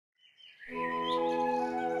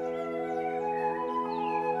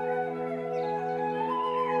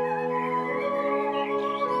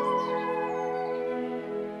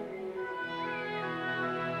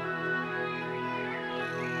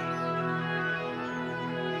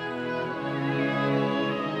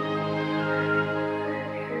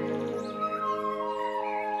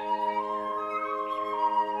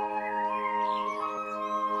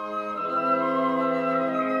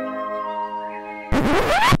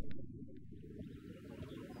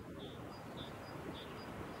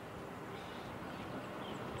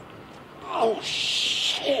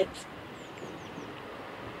shit!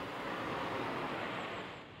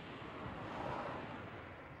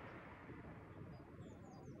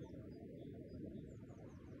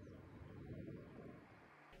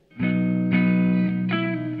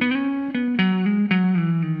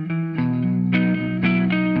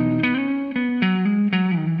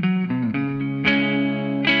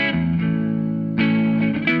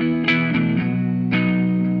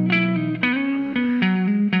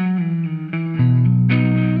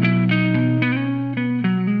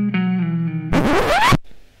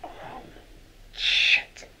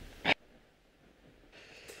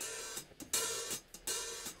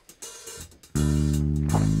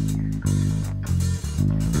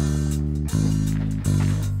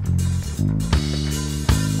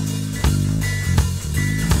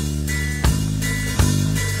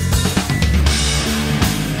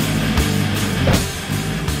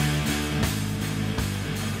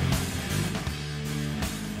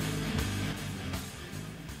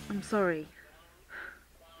 Sorry.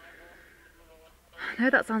 I know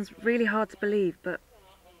that sounds really hard to believe, but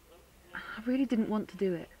I really didn't want to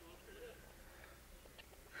do it.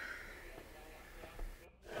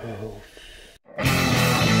 Oh.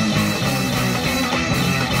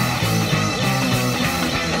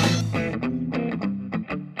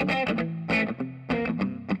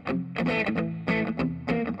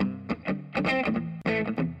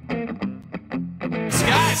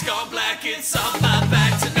 Sky's gone black, it's on my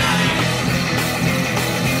back tonight.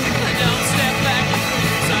 I don't step back,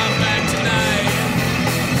 it's on back tonight.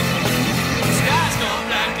 Sky's gone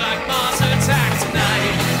black like Mars attack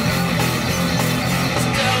tonight. So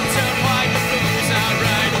don't turn white, the fool's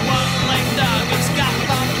alright. A one-legged dog has got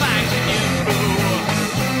my back in you.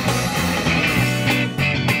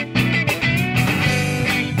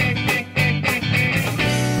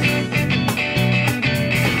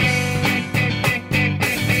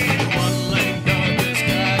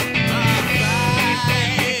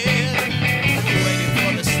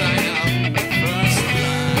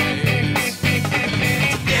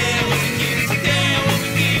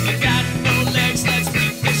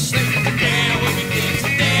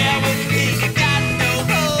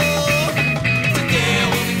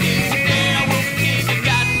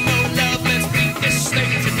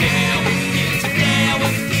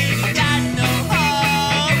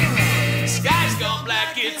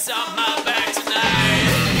 It's on my back tonight.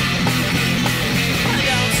 I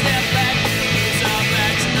don't step back, it's on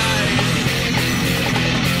back tonight.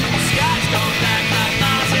 Sky's gone black like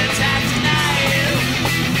Mars attack tonight.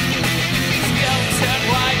 Don't turn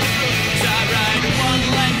white, the fool's alright.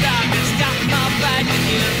 One-legged dog has got my back in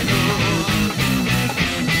you.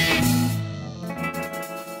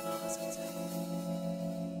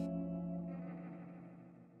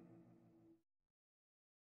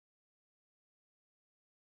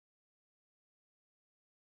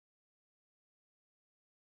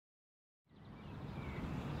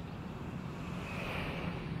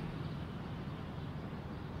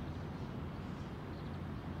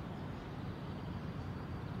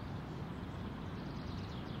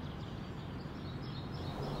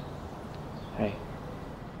 Hey.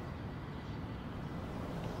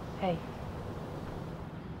 Hey.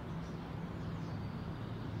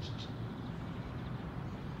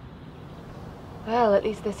 Well, at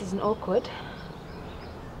least this isn't awkward.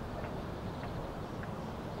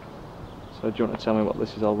 So do you want to tell me what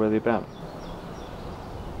this is all really about?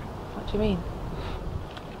 What do you mean?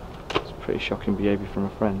 It's pretty shocking behaviour from a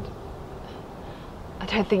friend. I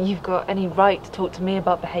don't think you've got any right to talk to me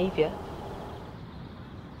about behaviour.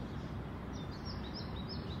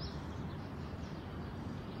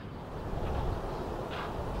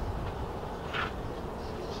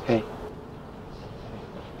 Hey.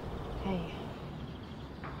 Hey.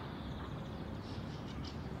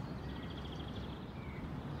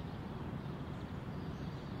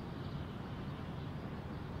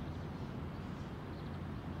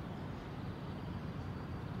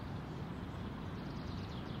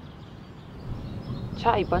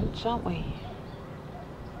 Chatty bunch, aren't we?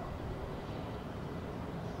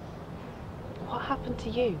 What happened to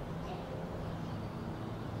you?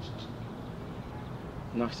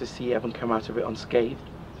 Nice to see you haven't come out of it unscathed.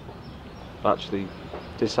 Actually,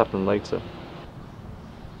 this happened later.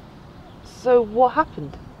 So what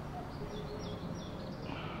happened?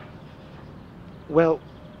 Well,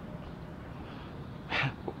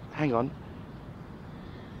 hang on.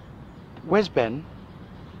 Where's Ben?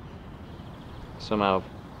 Somehow,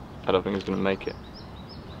 I don't think he's going to make it.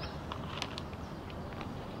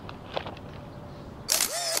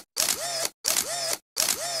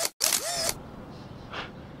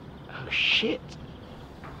 Oh shit.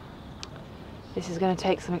 This is going to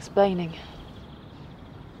take some explaining.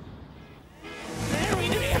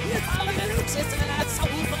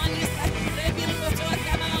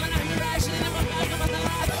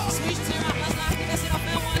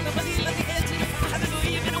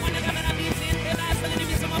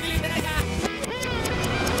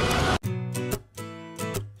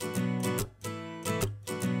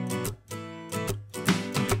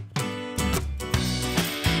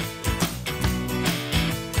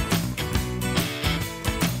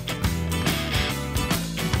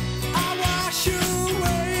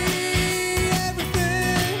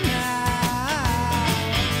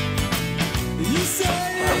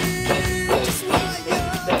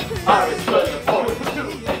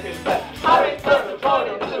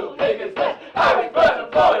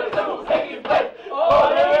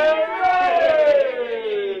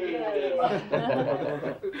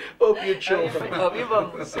 Hope you children. Hope you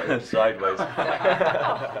bumbles. Sideways.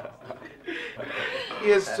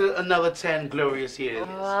 Here's to another 10 glorious years.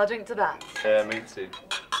 Oh, I'll drink to that. Yeah, me too.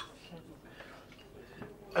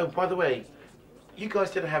 Oh, by the way, you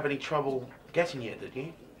guys didn't have any trouble getting here, did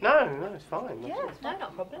you? No, it's fine. Yeah, no,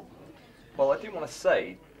 not a problem. Well, I didn't want to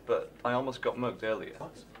say, but I almost got mugged earlier.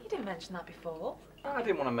 You didn't mention that before. I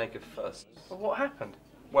didn't want to make a fuss. Well, what happened?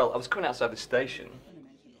 Well, I was coming outside the station.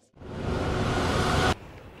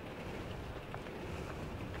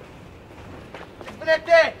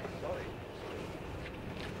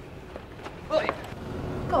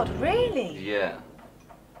 God, really? Yeah.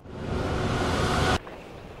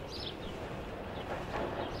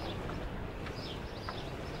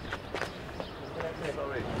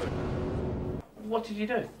 What did you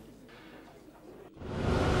do?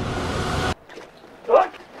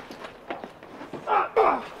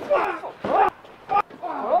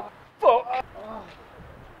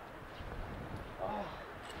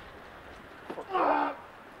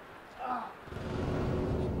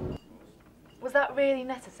 Was that really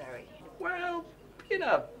necessary? Well, you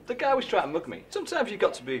know, the guy was trying to mug me. Sometimes you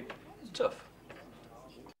got to be tough.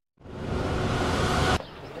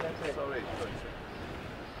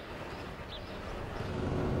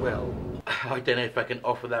 Well, I don't know if I can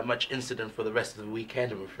offer that much incident for the rest of the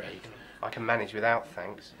weekend, I'm afraid. I can manage without,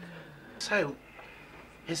 thanks. So,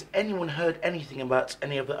 has anyone heard anything about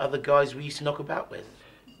any of the other guys we used to knock about with?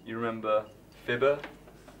 You remember Fibber?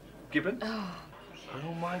 Gibbon? Oh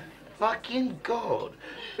my fucking God.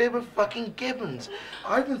 Fibber fucking Gibbons.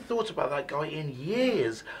 I haven't thought about that guy in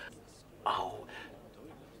years. Oh,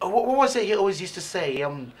 what was it he always used to say?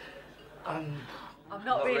 I'm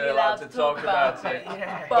not really allowed to talk about it.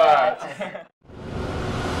 Yeah. But...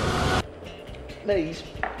 Knees?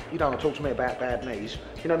 You don't want to talk to me about bad knees.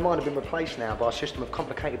 You know, mine have been replaced now by a system of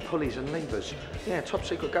complicated pulleys and levers. Yeah, top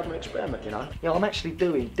secret government experiment, you know. Yeah, I'm actually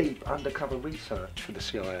doing deep undercover research for the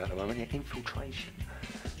CIA at the moment, yeah, infiltration.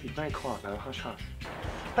 Be very quiet though, hush hush.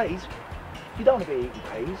 Peas? You don't want to be eating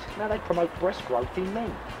peas. Now they promote breast growth in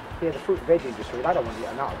men. Yeah, the fruit and veg industry, they don't want you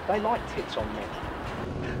to know. They like tits on men.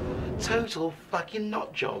 Total fucking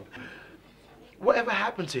nut job. Whatever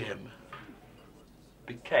happened to him?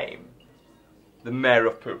 Became the mayor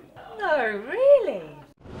of Poo. No, really?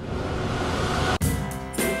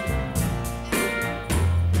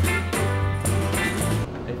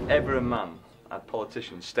 If ever a man had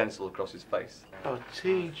politicians stenciled across his face. Oh,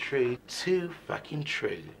 too true, too fucking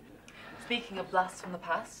true. Speaking of blasts from the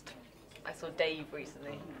past, I saw Dave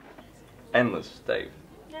recently. Endless, Dave.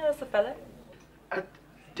 Yeah, that's the fella.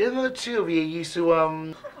 Didn't the two of you used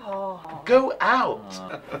to, go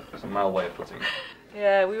out? It's a mild way of putting it.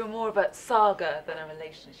 Yeah, we were more of a saga than a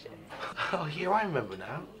relationship. Oh, yeah, I remember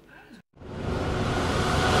now.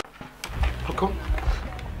 Oh, come.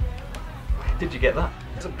 Did you get that?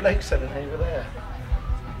 There's a bloke selling over there.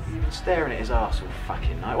 You've been staring at his arse all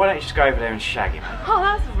fucking night. Why don't you just go over there and shag him? Oh,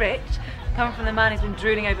 that's rich. Coming from the man who's been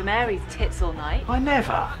drooling over Mary's tits all night. I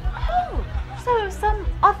never. Oh, so it was some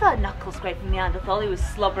other knuckle-scraping Neanderthal who was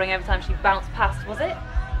slobbering every time she bounced past, was it?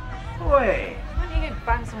 Oi. Why don't you go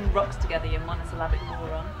bang some rocks together, you monosyllabic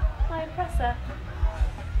moron? I impress her.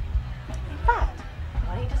 In fact,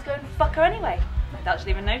 why don't you just go and fuck her anyway? I doubt she'll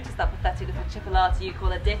even notice that pathetic little chipolata you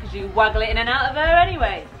call a dick as you waggle it in and out of her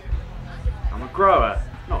anyway. I'm a grower,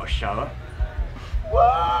 not a shower. Woo,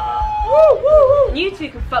 woo, woo. And you two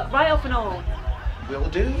can fuck right off and all. Will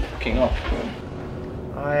do. King off.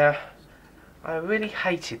 I really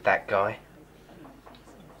hated that guy.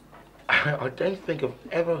 I don't think I've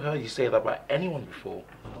ever heard you say that about anyone before.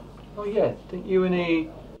 Oh yeah, didn't you and he...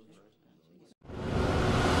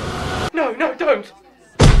 No, don't!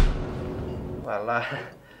 Well,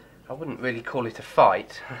 I wouldn't really call it a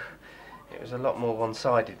fight. It was a lot more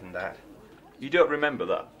one-sided than that. You don't remember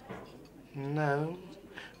that? No.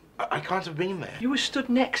 I can't have been there. You were stood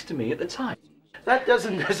next to me at the time. That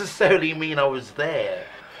doesn't necessarily mean I was there.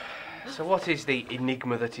 So what is the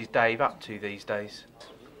enigma that is Dave up to these days?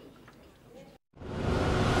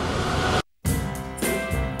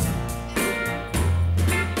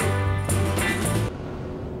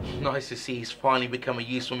 Nice to see he's finally become a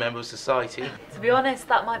useful member of society. To be honest,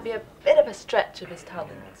 that might be a bit of a stretch of his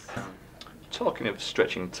talents. Talking of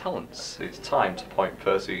stretching talents, it's time to point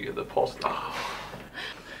Percy at the post.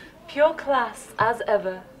 Pure class, as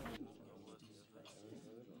ever.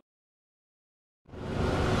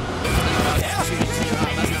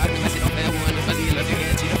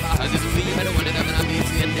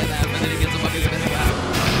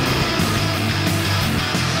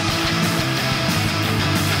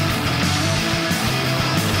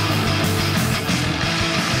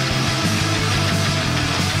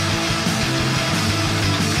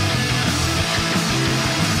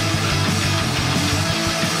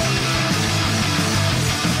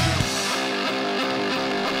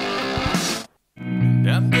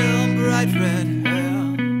 I'm doing bright red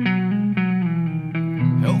hair,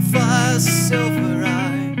 hellfire, silver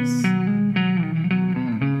eyes.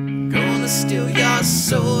 Gonna steal your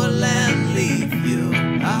soul and leave you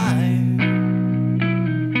high.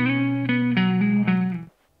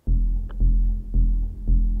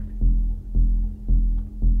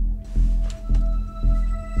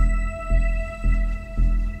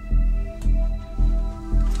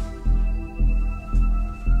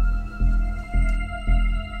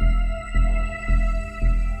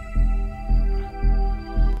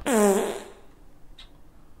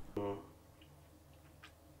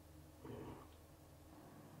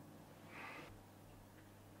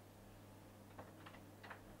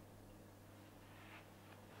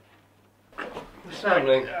 What's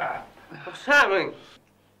happening? What's happening?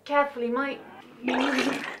 Carefully, Mike.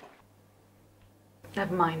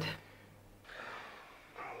 Never mind.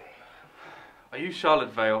 Are you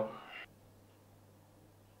Charlotte Vale?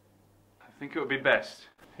 I think it would be best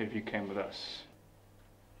if you came with us.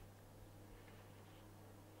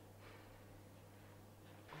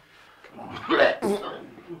 I got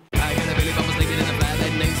a Billy Bubbles sleeping in the flat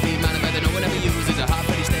that makes me mad about the no one ever uses a hot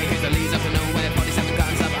pretty staircase that leads up to nowhere. 47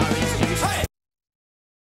 cons of orange juice. Hey!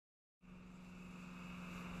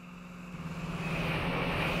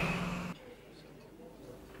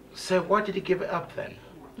 So why did he give it up then?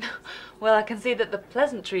 Well, I can see that the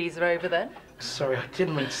pleasantries are over then. Sorry, I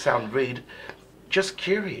didn't mean to sound rude. Just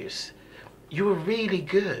curious. You were really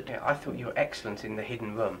good. Yeah, I thought you were excellent in the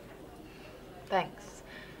hidden room. Thanks.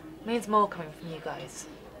 Means more coming from you guys.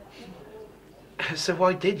 So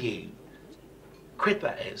why did you? Quit,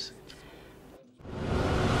 that is.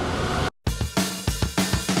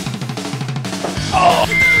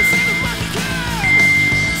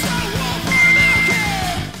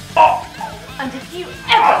 And if you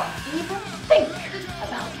ever even think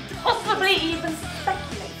about possibly even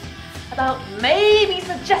speculate about maybe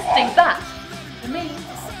suggesting that to me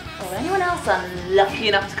or anyone else unlucky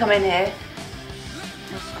enough to come in here,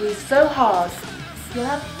 you'll squeeze so hard you'll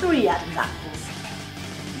have 3 Adam's apples.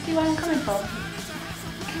 See where I'm coming from?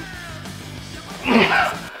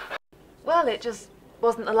 Well, it just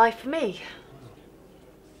wasn't the life for me.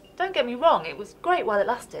 Don't get me wrong, it was great while it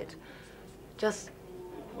lasted. Just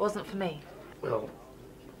wasn't for me. Well,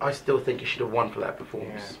 I still think you should have won for that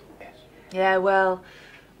performance. Yeah, well,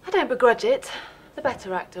 I don't begrudge it. The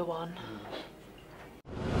better actor won.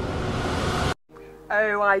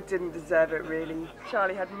 Oh, I didn't deserve it, really.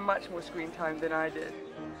 Charlie had much more screen time than I did.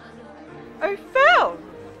 Oh, Phil!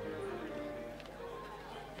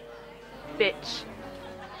 Bitch.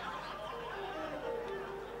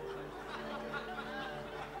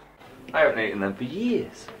 I haven't eaten them for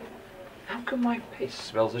years. How come my piss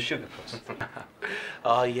smells of sugar puss?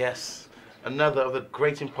 Ah, yes. Another of the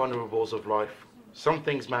great imponderables of life. Some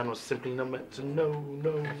things man was simply not meant to know,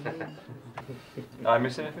 no. I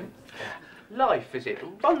miss anything? Life, is it?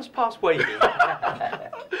 Runs past waiting.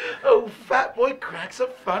 Oh, fat boy cracks are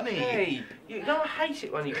funny. Hey, you know I hate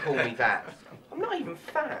it when you call me that. I'm not even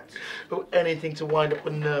fat. Oh, anything to wind up a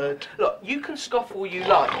nerd. Look, you can scoff all you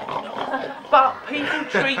like, but people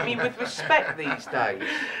treat me with respect these days.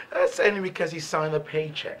 That's only because he signed the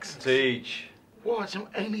paychecks. Teach. What? I'm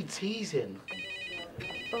only teasing.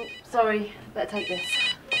 Oh, sorry. Better take this.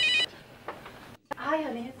 Hi,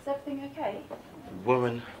 honey. Is everything okay?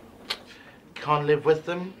 Woman, can't live with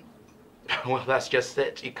them? Well, that's just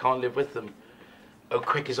it. You can't live with them. Oh,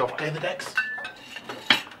 quick is off. Clear the decks.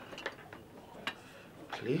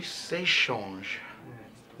 Plus c'est change.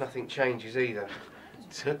 Nothing changes either.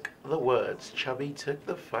 Took the words. Chubby took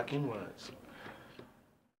the fucking words.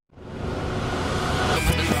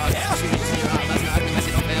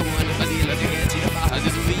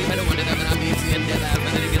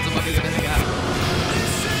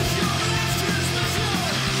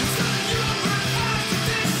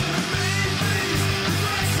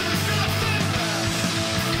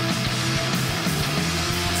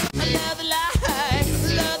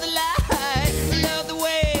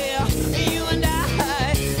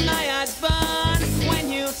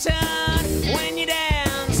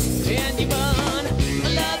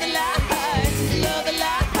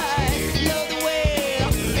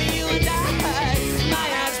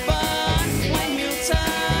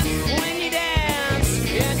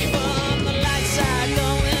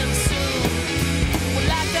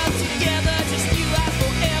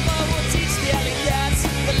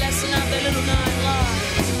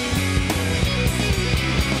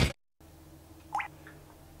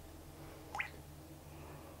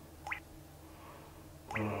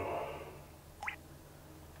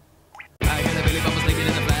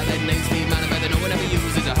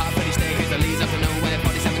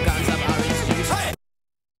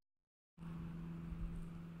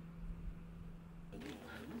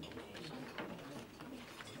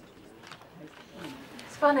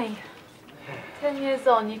 Funny. 10 years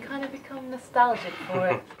on, you kind of become nostalgic for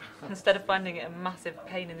it, instead of finding it a massive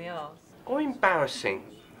pain in the arse. Or embarrassing.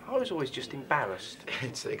 I was always just embarrassed.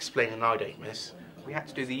 It's explaining I don't, miss. We had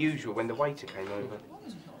to do the usual when the waiter came over.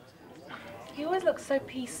 He always looks so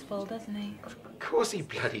peaceful, doesn't he? Of course he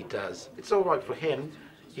bloody does. It's all right for him.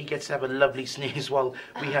 He gets to have a lovely snooze while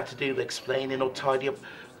we have to do the explaining or tidy up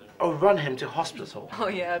or run him to hospital. Oh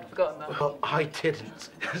yeah, I'd forgotten that. Well, I didn't.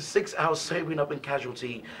 6 hours sobering up in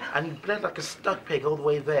casualty and bled like a stuck pig all the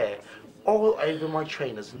way there. All over my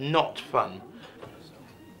trainers. Not fun.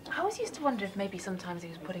 I always used to wonder if maybe sometimes he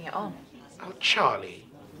was putting it on. Oh, Charlie.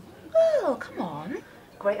 Well, come on.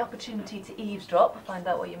 Great opportunity to eavesdrop, find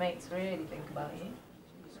out what your mates really think about you.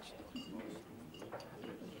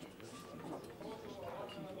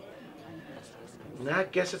 I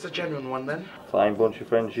guess it's a genuine one then. Fine bunch of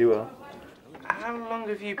friends you are. How long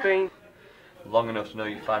have you been? Long enough to know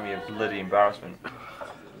you find me a bloody embarrassment.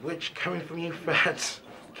 Which, coming from you fads,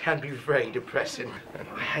 can be very depressing.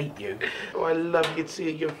 I hate you. Oh, I love you too,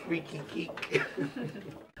 you freaky geek.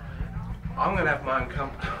 I'm going to have my own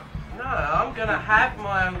company. No, I'm going to have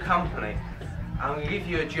my own company. I'm going to give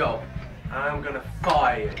you a job, and I'm going to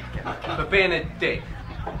fire you for being a dick.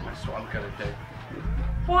 That's what I'm going to do.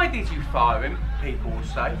 Why did you fire him, people will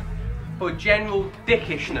say. For general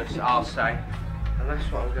dickishness, I'll say. And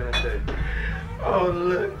that's what I'm going to do. Oh,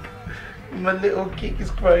 look. My little geek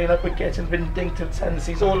is growing up and getting vindictive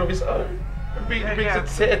tendencies all of his own. It really brings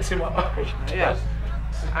a tear to my eye. Yes.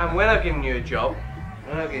 And when I've given you a job,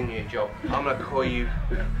 I'm going to call you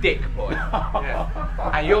Dick Boy.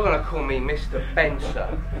 Yeah. And you're going to call me Mr.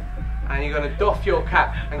 Benser. And you're going to doff your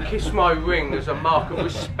cap and kiss my ring as a mark of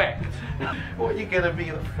respect. What, you going to be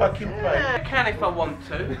in a fucking way? I can if I want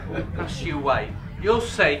to. Just you wait. You'll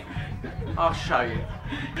see. I'll show you.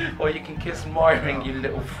 Or you can kiss my ring, you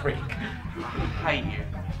little freak. I hate you.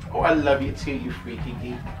 Oh, I love you too, you freaky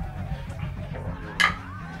geek.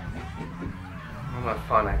 I'm going to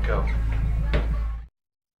find that girl.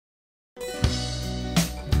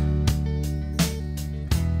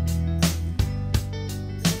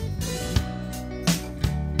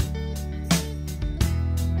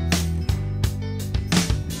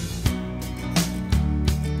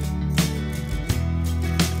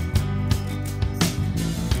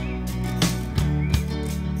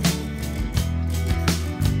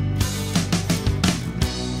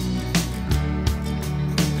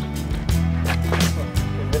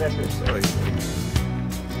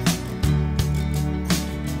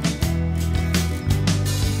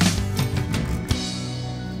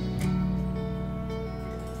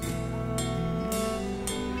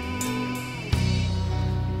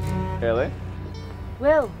 Hayley?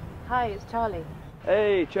 Will, hi, it's Charlie.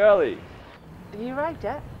 Hey, Charlie. Have you arrived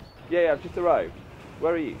yet? Yeah, I've just arrived.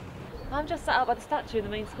 Where are you? I'm just sat out by the statue in the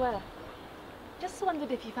main square. Just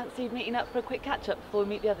wondered if you fancied meeting up for a quick catch-up before we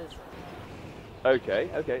meet the others. Okay.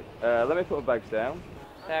 Let me put my bags down.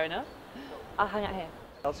 Fair enough. I'll hang out here.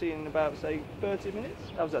 I'll see you in about, say, 30 minutes.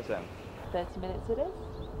 How does that sound? 30 minutes it is.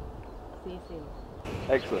 See you soon.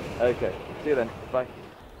 Excellent. Okay. See you then. Bye.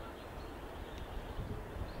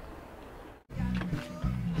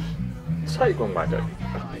 Take one, my dude.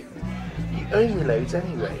 You owe me loads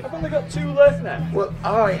anyway. I've only got 2 left now. Well,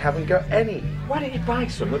 I haven't got any. Why don't you buy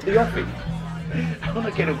some at the office? I'm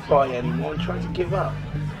not going to buy any more and try to give up.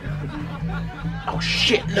 Oh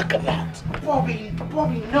shit, look at that. Bobby,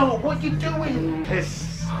 no, what are you doing?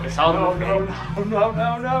 It's on. No.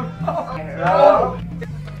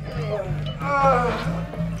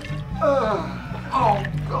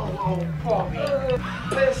 Oh, Bobby.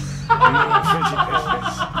 This.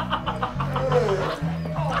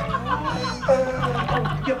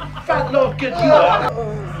 You fat lot good you are.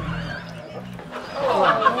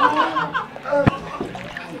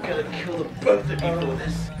 I'm gonna kill the both of you for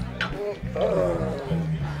this.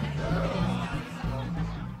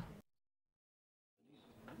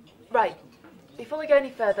 Right. Before we go any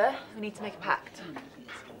further, we need to make a pact.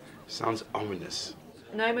 Sounds ominous.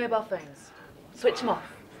 No mobile phones. Switch them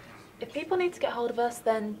off. If people need to get hold of us,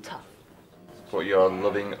 then tough. What your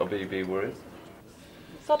loving Obileye worries?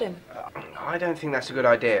 Sod him. I don't think that's a good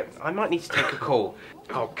idea. I might need to take a call.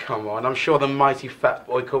 Oh, come on. I'm sure the mighty Fat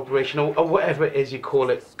Boy Corporation, or whatever it is you call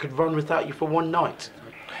it, could run without you for one night.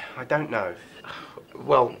 I don't know.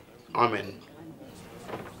 Well, I'm in.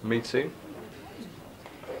 Me too.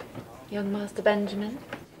 Young Master Benjamin.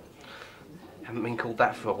 Haven't been called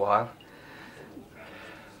that for a while.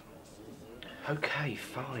 Okay,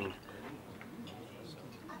 fine.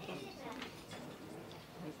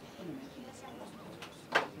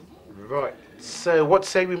 Right. So, what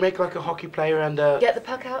say we make like a hockey player and Get the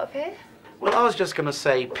puck out of here? Well, I was just gonna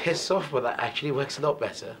say piss off, but that actually works a lot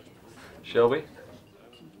better. Shall we?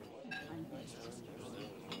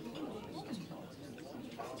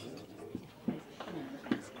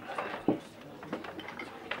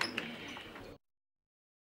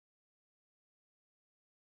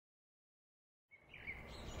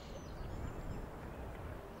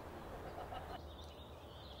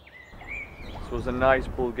 Was a nice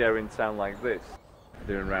Bulgarian town like this,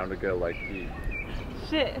 doing round a girl like you.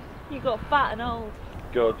 Shit, you got fat and old.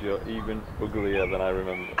 God, you're even uglier than I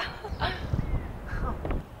remember.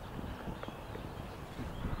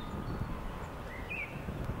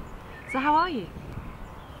 So how are you?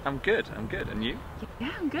 I'm good, and you?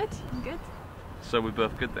 Yeah, I'm good. So we're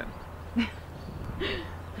both good then?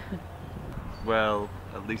 Well,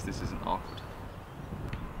 at least this isn't awkward.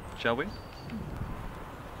 Shall we?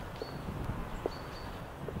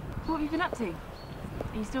 What have you been up to?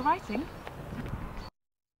 Are you still writing?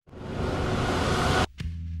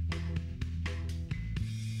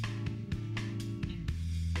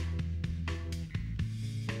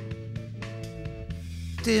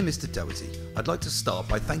 Dear Mr. Doherty, I'd like to start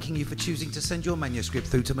by thanking you for choosing to send your manuscript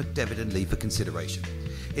through to McDevitt and Lee for consideration.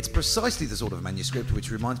 It's precisely the sort of manuscript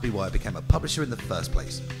which reminds me why I became a publisher in the first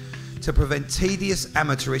place. To prevent tedious,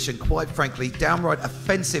 amateurish and quite frankly downright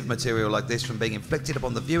offensive material like this from being inflicted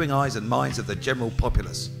upon the viewing eyes and minds of the general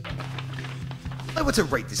populace. If I were to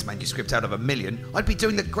rate this manuscript out of 1,000,000, I'd be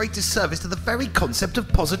doing the great disservice to the very concept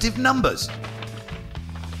of positive numbers.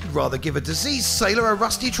 I'd rather give a diseased sailor a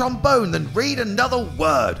rusty trombone than read another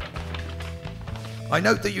word. I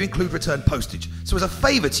note that you include return postage, so as a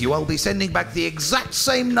favour to you I'll be sending back the exact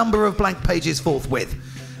same number of blank pages forthwith,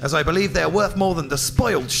 as I believe they are worth more than the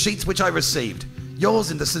spoiled sheets which I received. Yours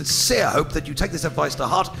in the sincere hope that you take this advice to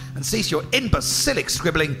heart and cease your imbecilic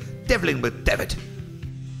scribbling, deviling with Devitt.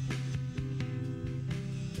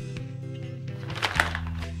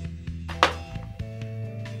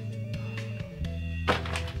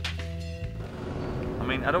 I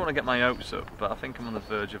mean, I don't want to get my hopes up, but I think I'm on the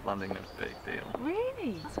verge of landing a big deal.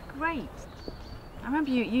 Really? That's great. I remember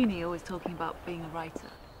you at uni always talking about being a writer.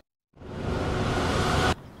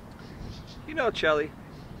 You know, Charlie,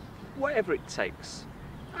 whatever it takes,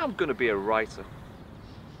 I'm going to be a writer.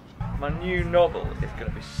 My new novel is going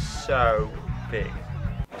to be so big.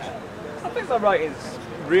 I think my writing's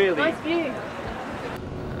really... Nice view.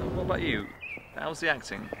 What about you? How's the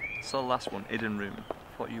acting? Saw the last one, Hidden Room.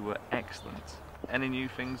 Thought you were excellent. Any new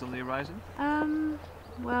things on the horizon?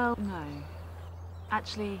 Well, no.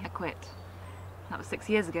 Actually, I quit. That was 6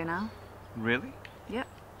 years ago now. Really? Yep.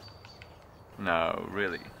 No,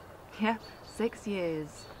 really? Yep, 6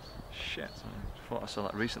 years. Shit, I thought I saw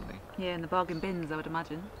that recently. Yeah, in the bargain bins, I would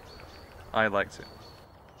imagine. I liked it.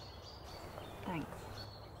 Thanks.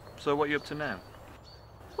 So what are you up to now?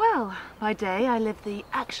 Well, by day I live the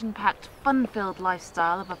action-packed, fun-filled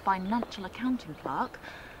lifestyle of a financial accounting clerk,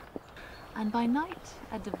 and by night,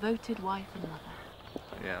 a devoted wife and mother.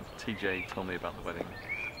 Yeah, TJ told me about the wedding.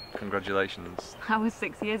 Congratulations. That was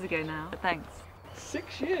 6 years ago now, but thanks.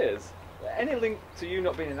 6 years? Any link to you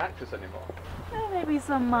not being an actress anymore? Maybe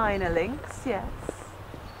some minor links, yes.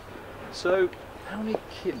 So, how many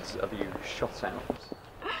kids have you shot out?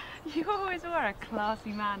 You always were a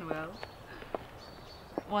classy man, Will.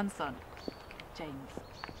 One son, James.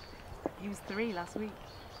 He was 3 last week.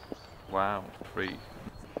 Wow, 3.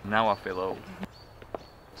 Now I feel old.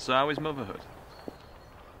 So how is motherhood?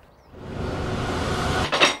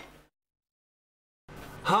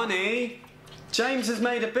 Honey, James has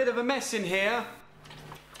made a bit of a mess in here.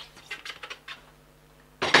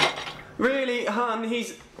 Really, hun,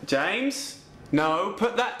 he's... James? No,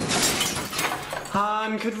 put that...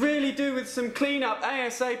 Hun, could really do with some clean-up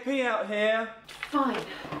ASAP out here. Fine.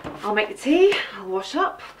 I'll make the tea, I'll wash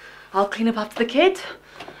up, I'll clean up after the kid.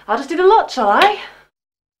 I'll just do the lot, shall I?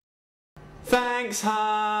 Thanks,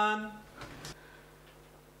 hun.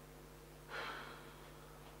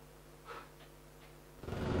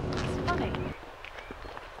 It's funny.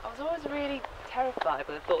 I was always really terrified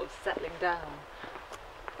by the thought of settling down.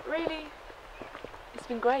 But really, it's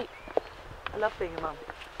been great. I love being a mum.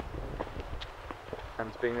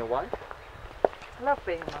 And being a wife? I love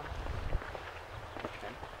being a mum.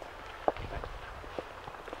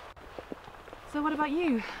 So what about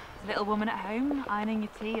you? Little woman at home, ironing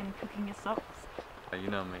your tea and cooking your socks? You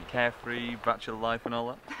know me, carefree, bachelor life and all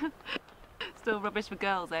that. Still rubbish for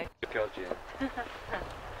girls, eh? God, yeah.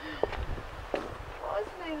 What was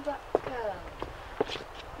the name of that girl?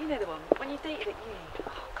 You know the one, when you dated at uni.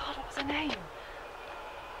 Oh God, what was her name?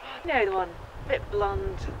 You know the one, bit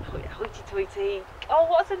blonde, hoity-toity. Oh,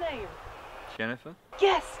 what's her name? Jennifer?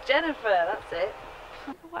 Yes, Jennifer, that's it.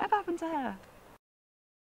 Whatever happened to her?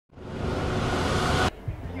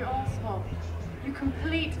 You arsehole. You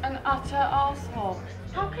complete and utter arsehole.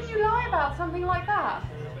 How can you lie about something like that?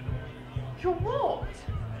 You're what?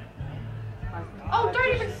 Oh,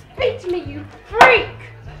 don't even speak to me, you freak!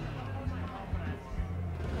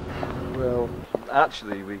 Well,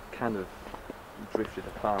 actually, we kind of drifted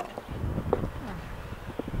apart.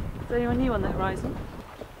 Is anyone new on the horizon?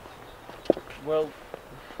 Well,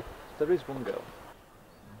 there is one girl,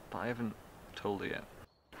 but I haven't told her yet.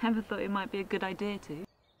 Ever thought it might be a good idea to?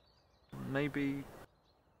 Maybe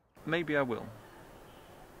I will.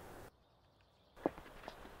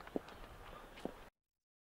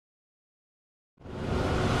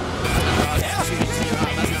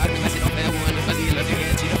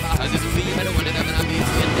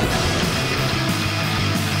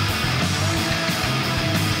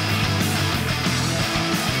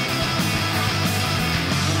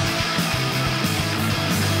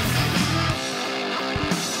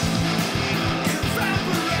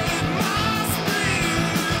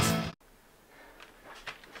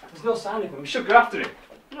 There's no sign of him. We should go after him.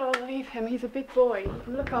 Oh, leave him. He's a big boy. He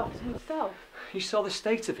can look after himself. You saw the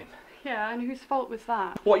state of him. Yeah, and whose fault was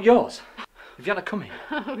that? What, yours? If you hadn't come here.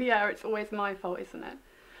 Oh, yeah, it's always my fault, isn't it?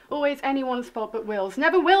 Always anyone's fault but Will's.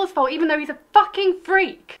 Never Will's fault, even though he's a fucking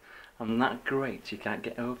freak. I'm that great you can't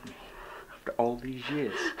get over me. After all these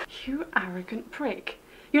years. You arrogant prick.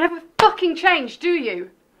 You never fucking change, do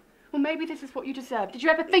you? Well, maybe this is what you deserve. Did you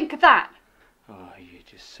ever think of that? Oh, you're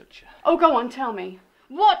just such a... Oh, go on, tell me.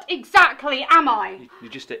 What exactly am I?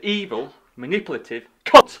 You're just an evil, manipulative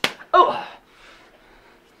cunt. Oh!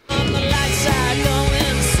 On the light side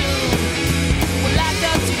going soon. We're locked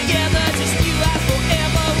up together, just you and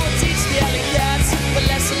forever. We'll teach the alley cats the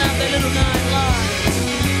lesson of their little 9 lives.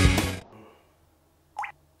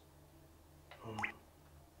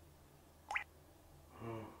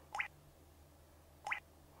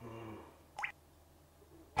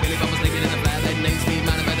 Billy Bob was thinking in the flat, that name Steve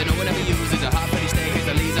Manor, better no one ever uses a hot pretty steak. Here's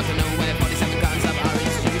the leads up to nowhere, 47 cans of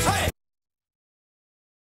orange juice. Hey!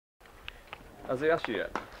 Has he asked you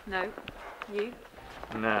yet? No. You?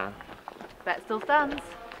 Nah. Bet still stands.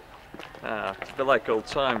 Ah, it's a bit like old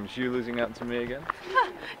times, you losing out to me again.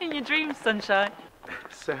 In your dreams, sunshine.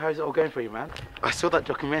 So how's it all going for you, man? I saw that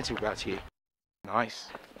documentary about you. Nice.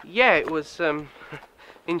 Yeah, it was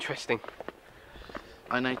interesting.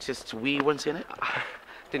 I noticed we weren't in it.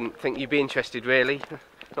 Didn't think you'd be interested, really.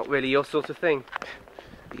 Not really your sort of thing.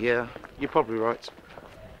 Yeah, you're probably right.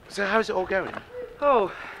 So how's it all going?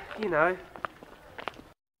 Oh, you know.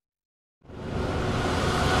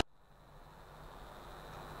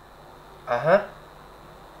 Uh-huh.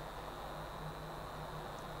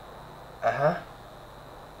 Uh-huh.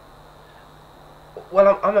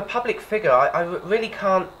 Well, I'm a public figure. I really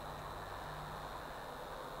can't...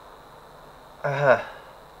 Uh-huh.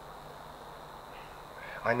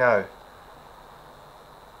 I know.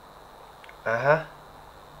 Uh-huh.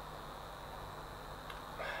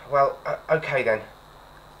 Well, okay then.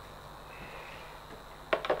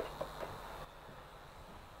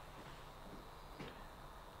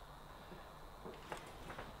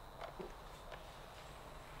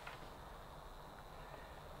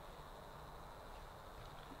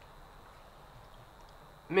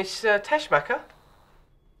 Miss Teschmacher?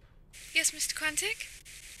 Yes, Mr. Quantick?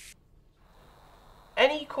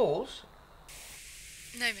 Any calls?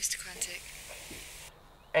 No, Mr. Quantick.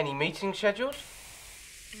 Any meetings scheduled?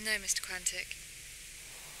 No, Mr. Quantick.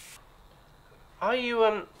 Are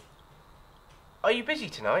you, Are you busy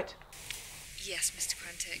tonight? Yes, Mr.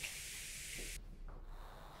 Quantic.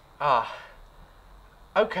 Ah.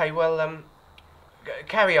 Okay, well,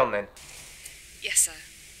 carry on then. Yes, sir.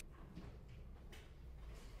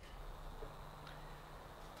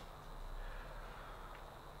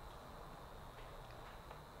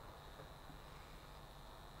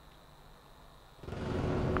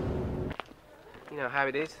 You know how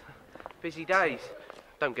it is. Busy days.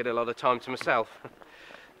 Don't get a lot of time to myself.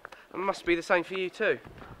 It must be the same for you too.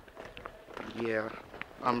 Yeah,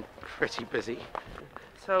 I'm pretty busy.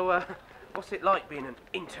 So, what's it like being an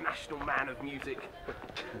international man of music?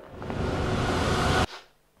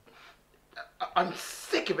 I'm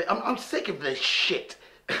sick of it. I'm sick of this shit.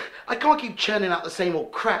 I can't keep churning out the same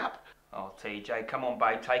old crap. Oh, TJ, come on,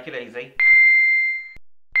 babe, take it easy.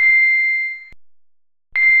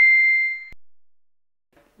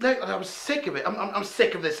 No, I'm sick of it. I'm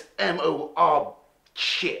sick of this MOR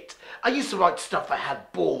shit. I used to write stuff that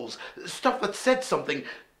had balls, stuff that said something,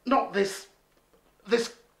 not this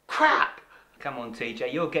crap. Come on,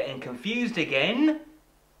 TJ, you're getting confused again.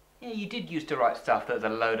 Yeah, you did used to write stuff that was a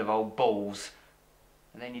load of old balls.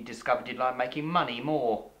 And then you discovered you'd like making money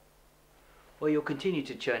more. Well, you'll continue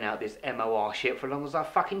to churn out this MOR shit for as long as I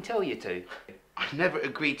fucking tell you to. I never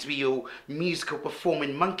agreed to be your musical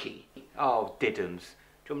performing monkey. Oh, diddums.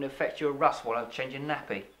 Do you want me to fetch you a rust while I'm changing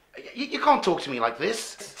nappy? You can't talk to me like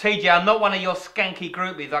this. TJ, I'm not one of your skanky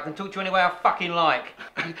groupies. I can talk to you any way I fucking like.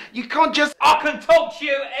 You can't just... I can talk to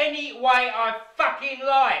you any way I fucking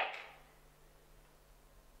like.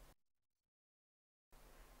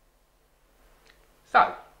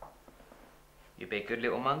 So, you be a good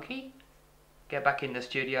little monkey? Get back in the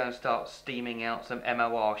studio and start steaming out some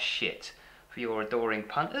MOR shit for your adoring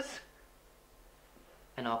punters.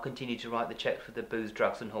 And I'll continue to write the checks for the booze,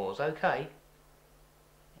 drugs and whores, okay?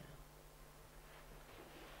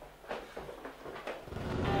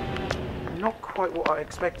 Not quite what I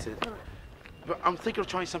expected. But I'm thinking of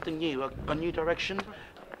trying something new, a new direction.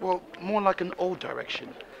 Well, more like an old direction.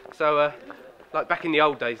 So, like back in the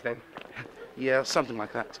old days then? Yeah, something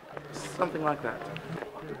like that. Something like that.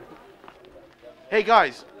 Hey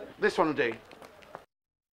guys, this one will do.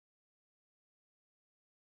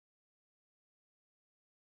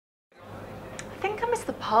 I think I miss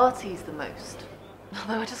the parties the most.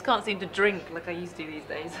 Although I just can't seem to drink like I used to these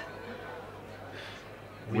days.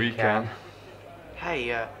 We can.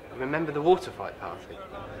 Hey, remember the water fight party?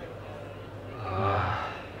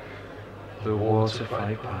 The water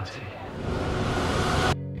fight party.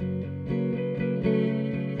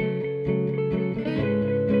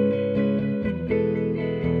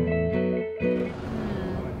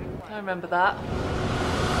 I remember that.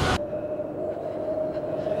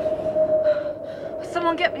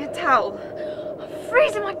 Someone get me a towel. I'm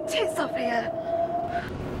freezing my tits off here.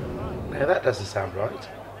 Now that doesn't sound right.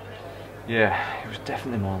 Yeah, it was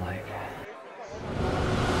definitely more like...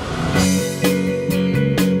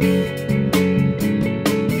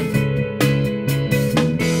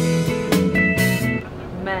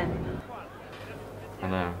 Men. I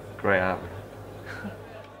know, great outfit.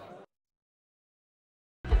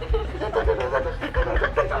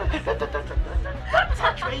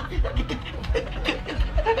 Touch me!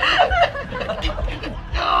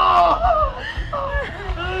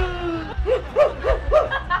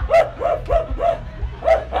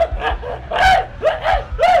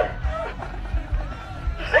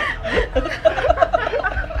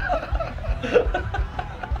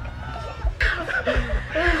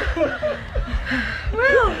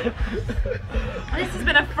 This has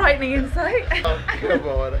been a frightening insight. Oh, come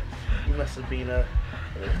on. You must have been a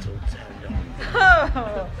little turned on.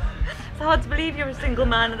 Oh, it's hard to believe you're a single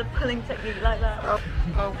man with a pulling technique like that. Oh,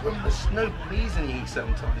 well, there's no pleasing you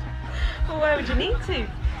sometimes. Well, why would you need to?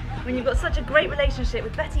 When you've got such a great relationship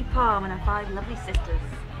with Betty Palm and her 5 lovely sisters.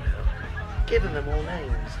 Giving them all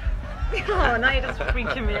names. Oh, now you're just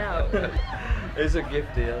freaking me out. It's a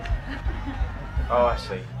gift, he has. Oh, I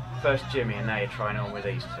see. First Jimmy and now you're trying it on with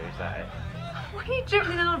these two, is that it? What are you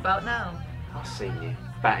dribbling on about now? I've seen you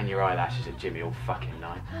batting your eyelashes at Jimmy all fucking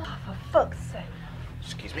night. Oh, for fuck's sake.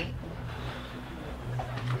 Excuse me?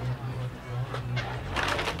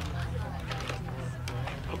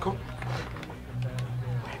 Oh, cool.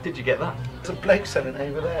 Did you get that? There's a bloke selling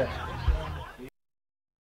over there.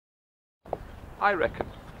 I reckon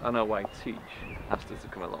I know why Teach asked us to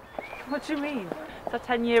come along. What do you mean? It's a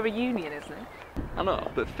 10-year reunion, isn't it? I know,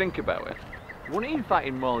 but think about it. Wouldn't he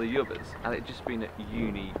invited more of the others and it just been a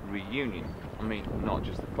uni reunion? I mean, not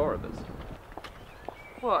just the 4 of us.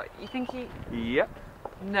 What, you think he... Yep.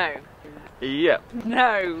 No. Yep.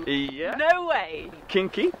 No. Yep. No way.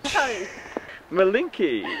 Kinky. No.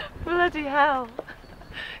 Malinky! Bloody hell.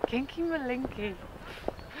 Kinky Malinky.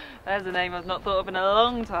 There's a name I've not thought of in a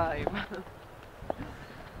long time.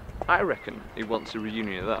 I reckon he wants a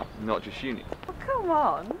reunion of that, not just uni. Oh, come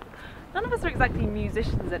on. None of us are exactly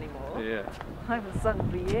musicians anymore. Yeah. I haven't sung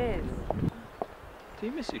for years. Do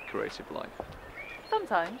you miss your creative life?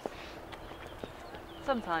 Sometimes.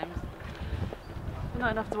 Sometimes. But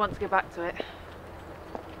not enough to want to go back to it.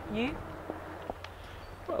 You?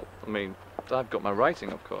 Well, I mean, I've got my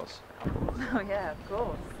writing, of course. Oh yeah, of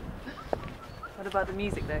course. What about the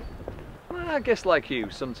music though? Well, I guess like you,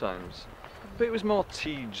 sometimes. But it was more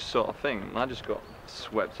Tej sort of thing. I just got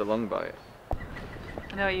swept along by it.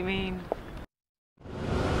 I know what you mean.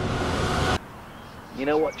 You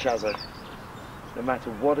know what, Chazza? No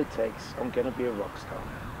matter what it takes, I'm gonna be a rock star.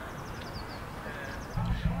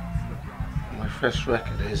 My first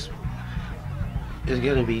record is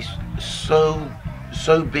gonna be so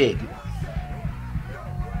big.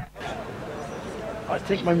 I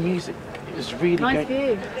think my music is really nice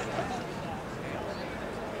going... view.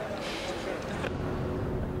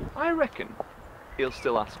 I reckon he'll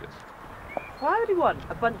still ask us. Why would he want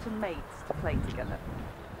a bunch of mates to play together?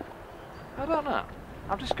 I don't know.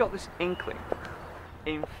 I've just got this inkling.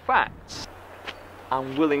 In fact,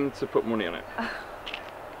 I'm willing to put money on it.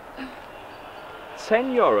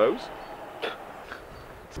 €10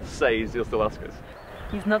 says he'll still ask us.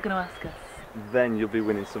 He's not going to ask us. Then you'll be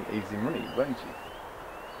winning some easy money, won't you?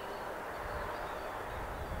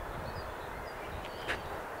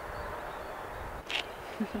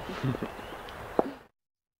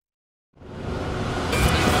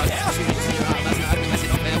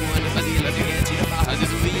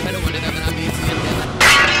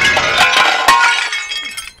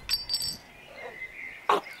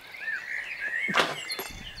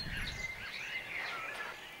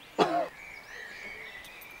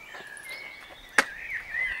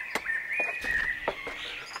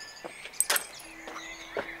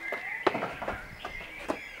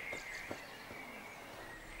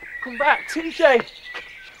 Come back, TJ!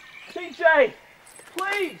 TJ!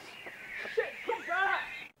 Please! Shit, come back!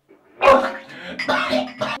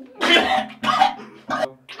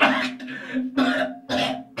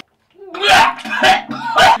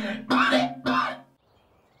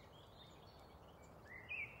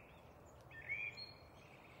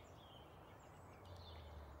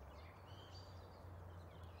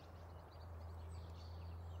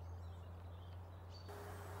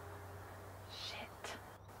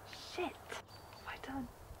 Shit. What have I done?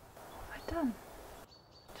 What have I done?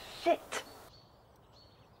 Shit.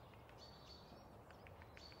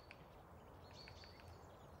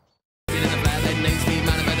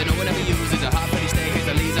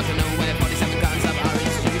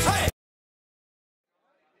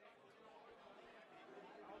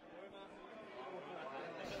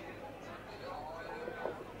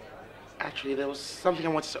 Actually, there was something I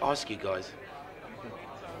wanted to ask you guys.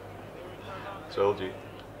 Told you.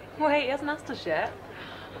 Wait, he hasn't asked us yet.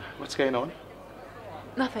 What's going on?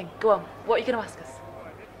 Nothing. Go on. What are you going to ask us?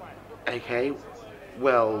 Okay,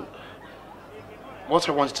 well, what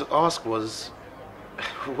I wanted to ask was,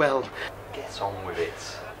 well... Get on with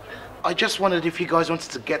it. I just wondered if you guys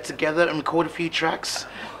wanted to get together and record a few tracks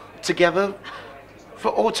together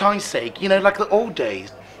for old time's sake, you know, like the old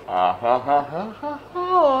days.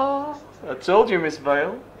 I told you, Miss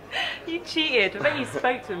Vale. You cheated. I bet you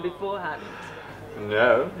spoke to him beforehand.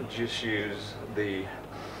 No, just use the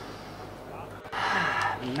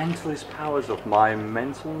mentalist powers of my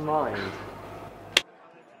mental mind.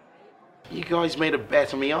 You guys made a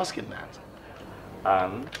bet on me asking that.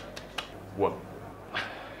 And won.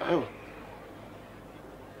 Oh.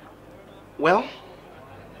 Well?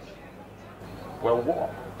 Well,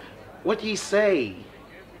 what? What do you say?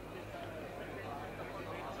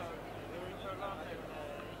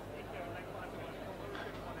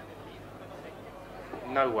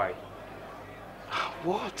 No way.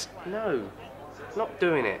 What? No, not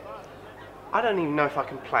doing it. I don't even know if I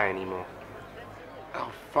can play anymore.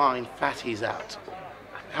 Oh, fine, Fatty's out.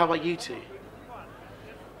 How about you two?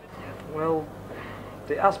 Well,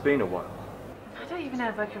 it has been a while. I don't even know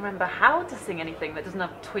if I can remember how to sing anything that doesn't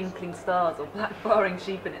have twinkling stars or black barring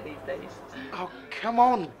sheep in it these days. Oh, come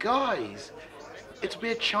on, guys. It'll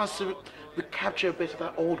be a chance to recapture a bit of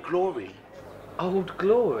that old glory. Old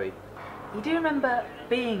glory? You do remember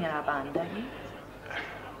being in our band, don't you?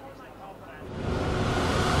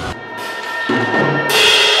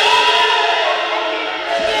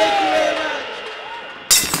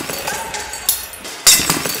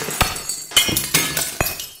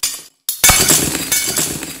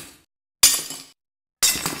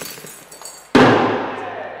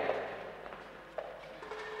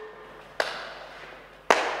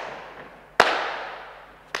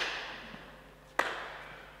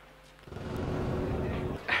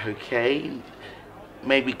 Okay,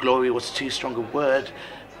 maybe glory was too strong a word,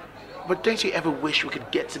 but don't you ever wish we could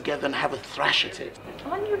get together and have a thrash at it?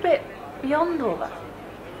 Aren't you a bit beyond all that?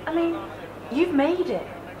 I mean, you've made it.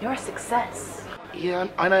 You're a success. Yeah,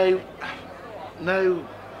 I know. No,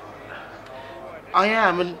 I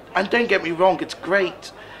am, and don't get me wrong, it's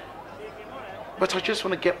great. But I just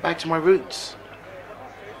want to get back to my roots.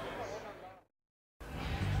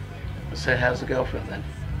 So how's the girlfriend then?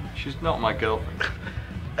 She's not my girlfriend.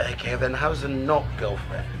 Okay, then how's the not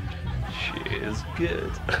girlfriend? She is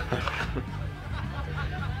good.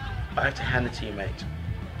 I have to hand it to you, mate.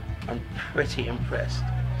 I'm pretty impressed.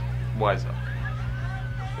 Why is that?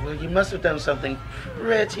 Well, you must have done something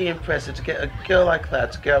pretty impressive to get a girl like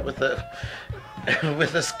that to go out with a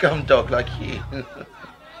with a scum dog like you.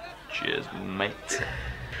 Cheers, mate.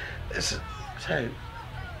 So,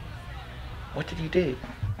 what did you do?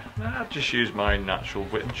 I just used my natural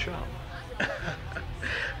wit and charm.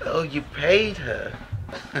 Oh, you paid her.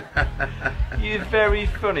 You're very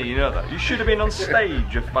funny, you know that. You should have been on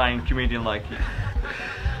stage, a fine comedian like you.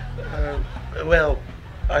 Well,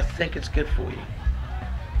 I think it's good for you.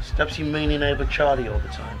 Stops you mooning over Charlie all the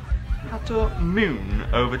time. I don't moon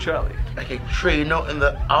over Charlie. Okay, true, not in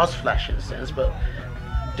the arse flashing sense, but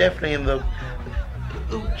definitely in the,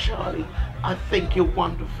 oh Charlie, I think you're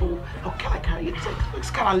wonderful. Oh, can I carry your textbooks?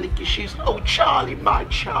 Can I lick your shoes? Oh Charlie, my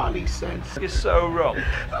Charlie sense. You're so wrong.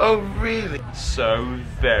 Oh really? So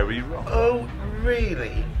very wrong. Oh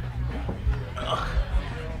really? Ugh.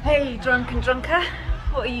 Hey, drunk and drunker.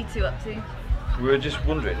 What are you two up to? We were just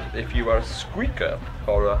wondering if you are a squeaker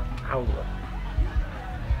or a howler.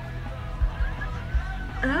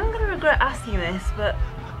 I'm going to regret asking this, but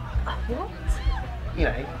what? You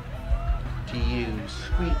know, do you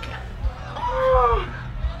squeak?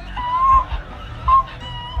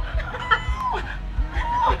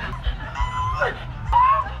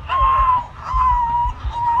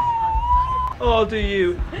 Or do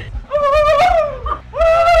you?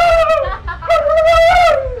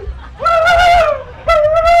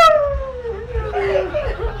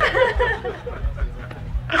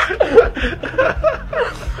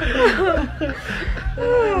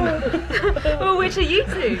 Well, which are you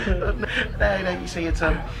two? No, you see, it's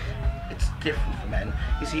different for men.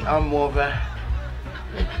 You see, I'm more of a...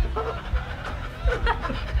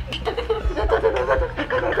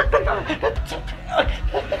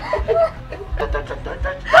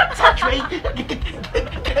 Don't touch me!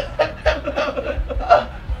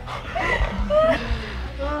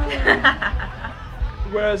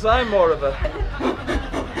 Whereas I'm more of a...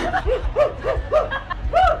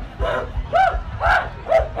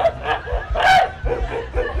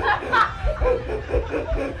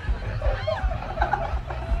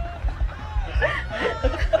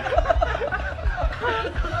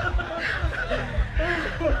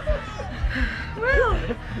 Well,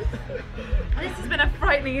 this has been a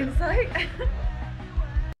frightening insight.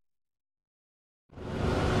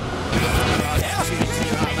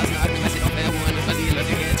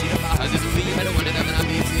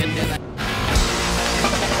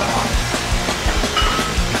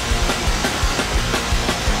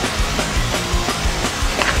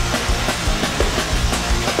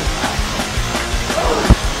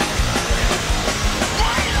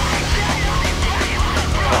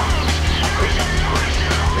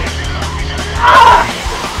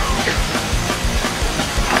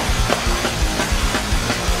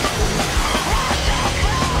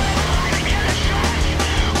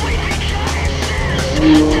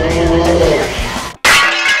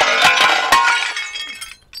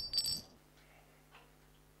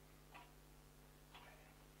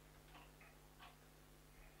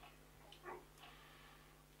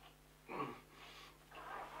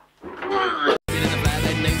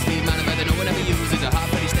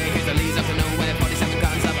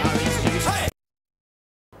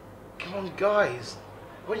 Come on, guys.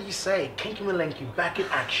 What do you say? Kinky Malenky back in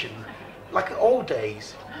action. Like the old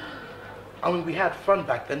days. I mean, we had fun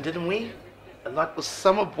back then, didn't we? Like the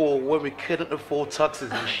summer ball when we couldn't afford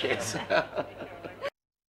tuxes and shit.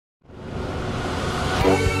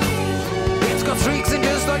 It's got freaks and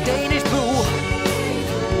just like Danish blue.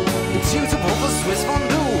 It's suitable for Swiss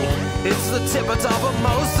fondue. It's the tip of top of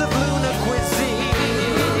most of lunar cuisine.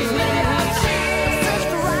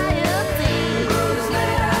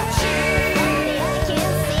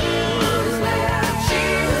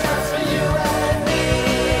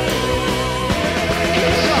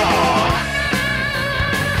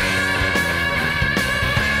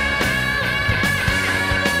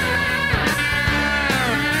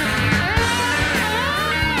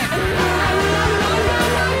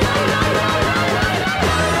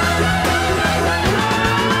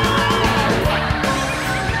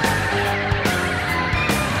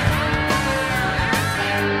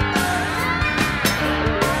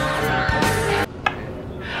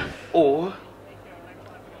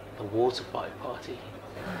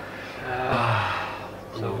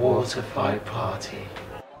 water fight party.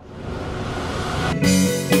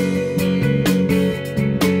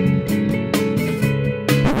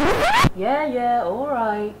 Yeah, all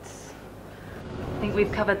right. I think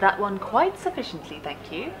we've covered that one quite sufficiently,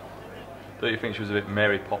 thank you. Don't you think she was a bit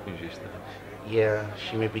Mary Poppins used to? Yeah,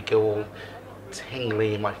 she made me go all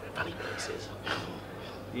tingly in my funny places.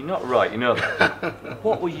 You're not right, you know that.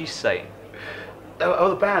 What were you saying? Oh,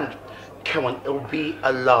 the band. Come on, it'll be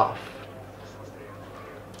a laugh.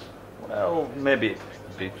 Well, maybe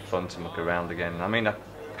it'd be fun to muck around again. I mean, I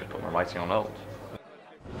could put my writing on hold.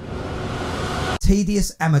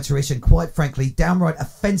 Tedious, amateurish, and quite frankly, downright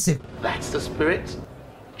offensive. That's the spirit.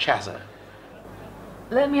 Chazza.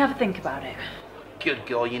 Let me have a think about it. Good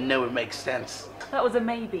girl, you know it makes sense. That was a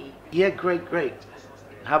maybe. Yeah, great.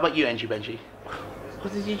 How about you, Angie Benji?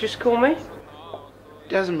 What did you just call me?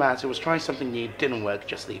 Doesn't matter, was trying something new, didn't work,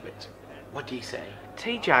 just leave it. What do you say?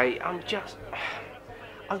 TJ,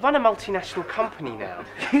 I run a multinational company now.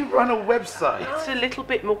 You run a website? It's a little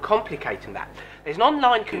bit more complicated than that. There's an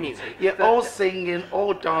online community. Yeah, all singing,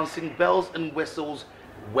 all dancing, bells and whistles,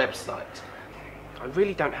 website. I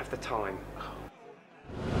really don't have the time.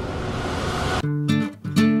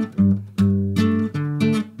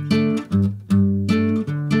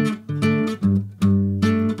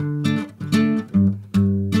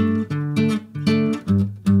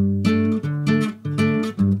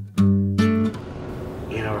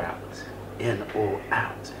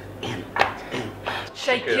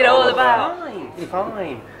 Shake it all about.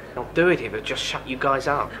 Fine. I'll do it if it'll just shut you guys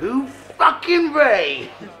up. Who fucking Ray?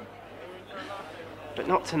 But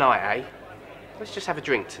not tonight, eh? Let's just have a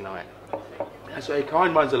drink tonight. That's very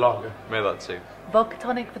kind, mine's a lager. Maybe that too. Vodka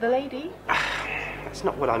tonic for the lady? That's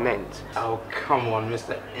not what I meant. Oh, come on,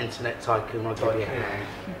 Mr. Internet Tycoon, I got you.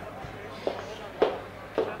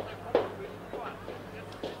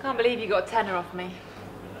 Can't believe you got a tenner off me.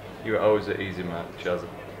 You were always an easy man, Chazza.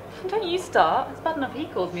 Don't you start. It's bad enough he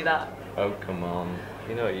calls me that. Oh, come on.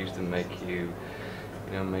 You know it used to make you...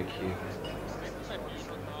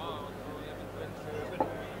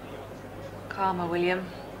 Karma, William.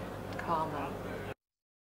 Karma.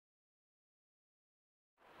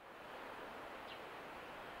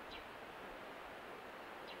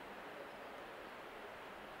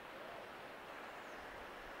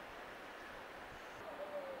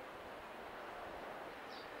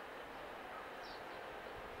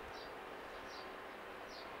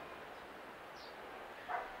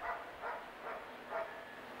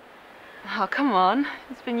 Oh, come on.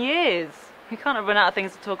 It's been years. We can't have run out of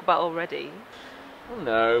things to talk about already. Oh,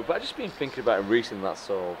 no, but I've just been thinking about it recently, that's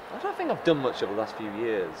all. I don't think I've done much over the last few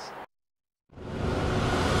years.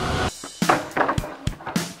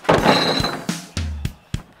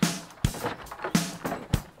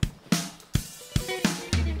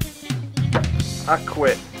 I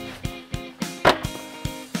quit.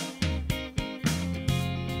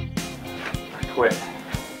 I quit.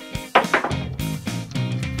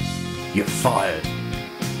 You're fired.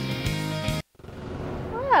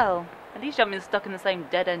 Well, at least you haven't been stuck in the same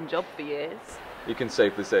dead-end job for years. You can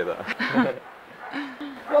safely say that.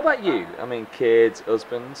 What about you? I mean, kids,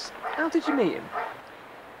 husbands. How did you meet him?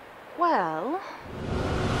 Well...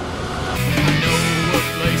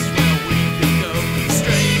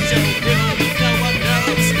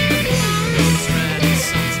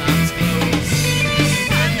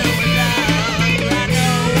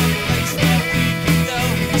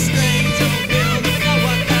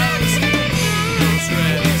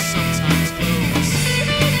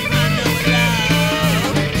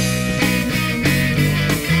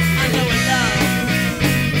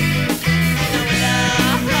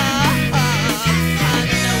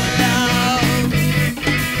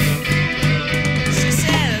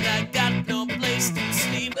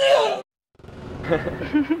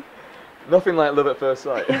 Nothing like love at first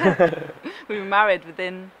sight. Yeah. We were married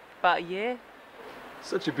within about a year.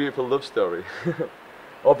 Such a beautiful love story.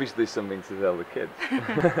 Obviously something to tell the kids.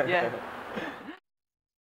 Yeah.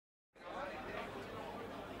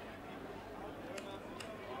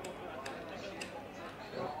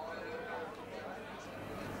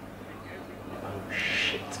 Oh,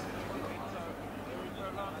 shit.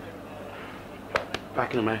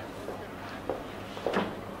 Back in a minute.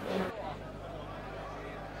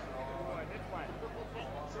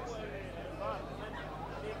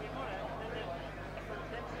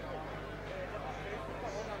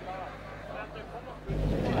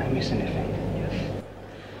 Anything?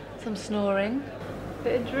 Some snoring,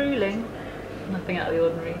 bit of drooling, nothing out of the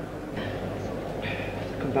ordinary.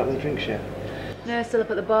 Come back with the drinks yet? No, still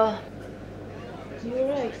up at the bar. You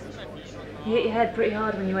alright? You hit your head pretty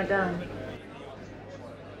hard when you went down.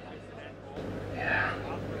 Yeah.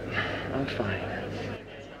 I'm fine.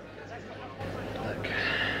 Look,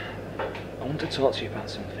 I want to talk to you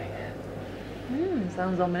about something.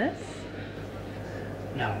 Sounds ominous.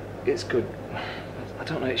 No, it's good. I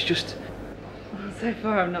don't know, it's just... So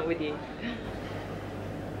far I'm not with you.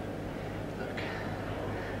 Look,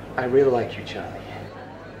 I really like you, Charlie.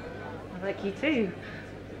 I like you too.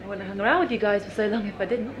 I wouldn't have hung around with you guys for so long if I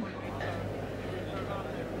didn't.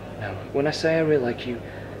 No, when I say I really like you,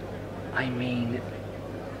 I mean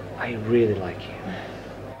I really like you.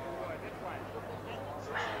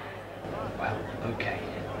 Well, okay.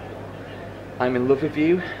 I'm in love with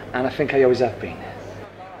you, and I think I always have been.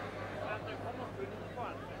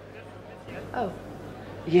 Oh.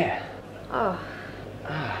 Yeah. Oh.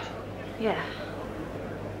 Ah. Yeah.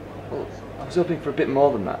 Well, I was hoping for a bit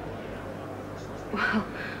more than that. Well,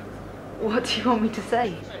 what do you want me to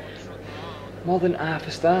say? More than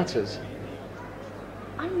for starters.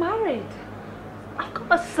 I'm married. I've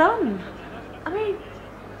got a son. I mean,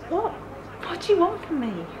 what do you want from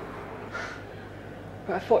me?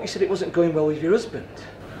 But I thought you said it wasn't going well with your husband.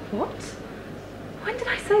 What? When did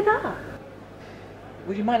I say that?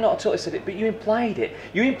 Well, you might not have totally said it, but you implied it.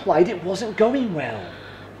 You implied it wasn't going well.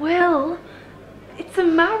 Well, it's a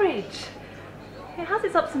marriage. It has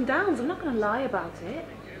its ups and downs. I'm not going to lie about it.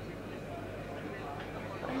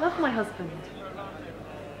 I love my husband.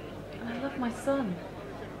 And I love my son.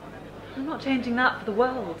 I'm not changing that for the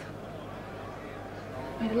world.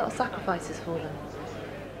 I made a lot of sacrifices for them.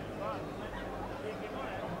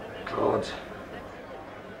 God.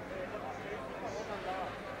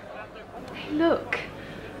 Hey, look.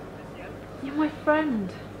 You're my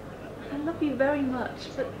friend. I love you very much,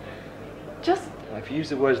 but just... Well, if you use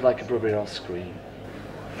the words like a brother, I'll scream.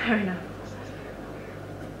 Fair enough.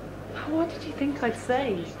 What did you think I'd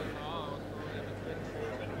say?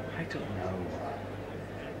 I don't know.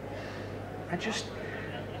 I just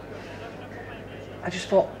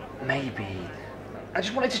thought maybe. I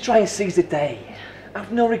just wanted to try and seize the day. I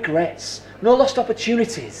have no regrets, no lost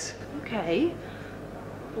opportunities. Okay.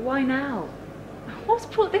 But why now? What's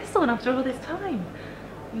brought this on after all this time?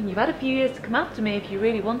 I mean, you've had a few years to come after me if you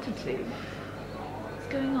really wanted to. What's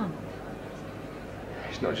going on?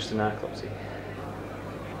 It's not just a narcolepsy.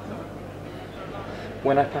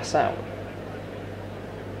 When I pass out,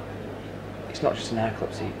 it's not just a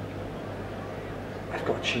narcolepsy. I've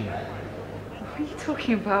got a tumour. What are you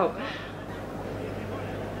talking about?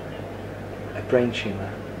 A brain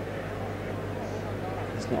tumour.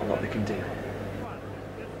 There's not a lot they can do.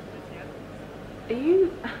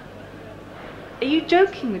 Are you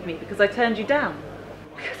joking with me because I turned you down?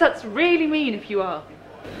 Because that's really mean if you are.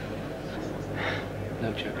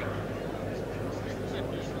 No joke.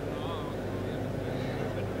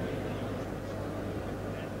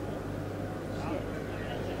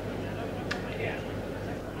 Yeah.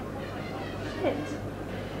 Shit.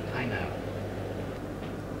 I know.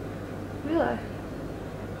 Will I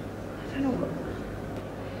don't know what...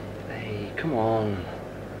 Hey, come on.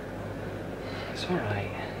 It's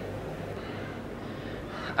alright.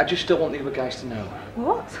 I just don't want the other guys to know.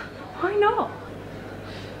 What? Why not?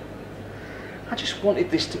 I just wanted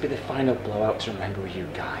this to be the final blowout to remember you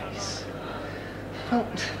guys. Well,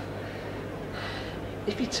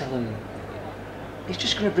 if you tell them, it's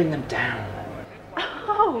just going to bring them down.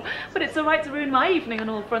 Oh, but it's alright to ruin my evening on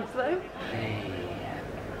all fronts, though. Hey.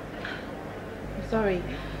 I'm sorry.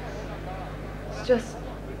 It's just...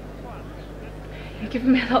 You're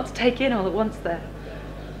giving me a lot to take in all at once there.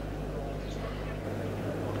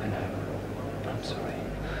 I know. I'm sorry.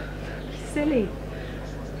 You're silly.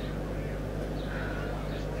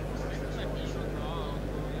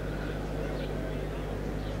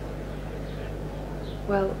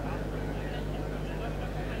 Well,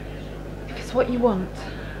 if it's what you want,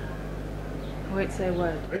 I won't say a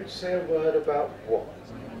word. Won't say a word about what?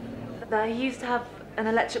 That I used to have an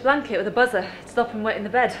electric blanket with a buzzer to stop him wetting the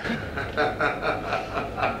bed.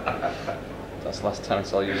 That's the last time I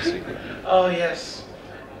saw you in a secret. Oh yes.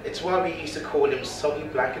 It's why we used to call him Soggy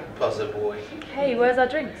Blanket Buzzer Boy. Hey, where's our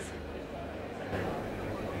drinks?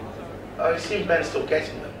 I assume Ben's still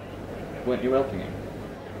getting them. Weren't you helping him?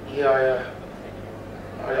 Yeah,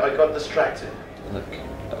 I got distracted. Look,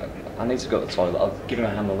 I need to go to the toilet. I'll give him a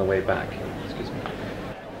hand on the way back. Excuse me.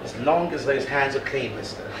 As long as those hands are clean,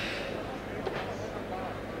 mister.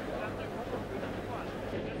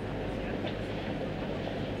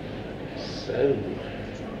 So,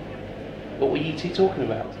 what were you two talking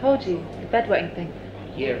about? Told you, the bedwetting thing.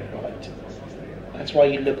 Yeah, right. That's why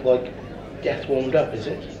you look like death warmed up, is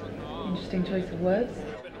it? Interesting choice of words.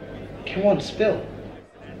 Come on, spill.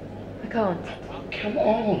 I can't. Come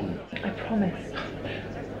on. I promise.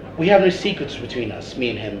 We have no secrets between us, me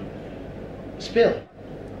and him. Spill.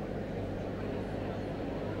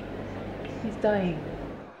 He's dying.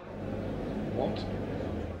 What?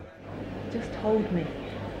 Just hold me.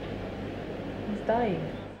 He's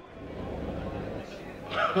dying.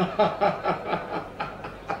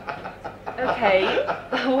 Okay,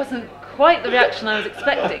 that wasn't quite the reaction I was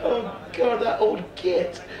expecting. Oh God, that old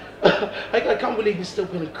git. I can't believe he's still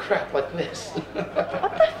pulling crap like this.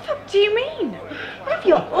 What the fuck do you mean? One of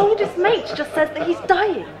your oldest mates just says that he's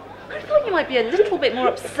dying. I thought you might be a little bit more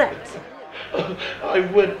upset. I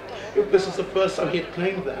would if this was the first time he had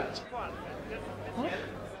claimed that. What?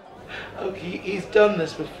 Oh, he's done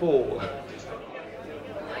this before.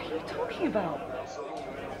 What are you talking about?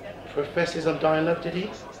 Professors on dying love, did he?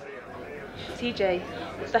 TJ,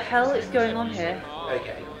 what the hell is going on here?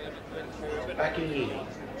 Okay. Back in uni.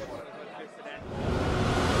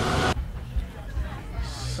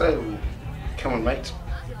 So, come on, mate.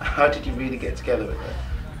 How did you really get together with her?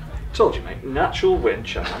 Told you, mate. Natural wit,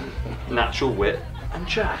 charm, natural wit, and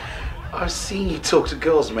chat. I've seen you talk to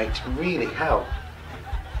girls, mate. You really help.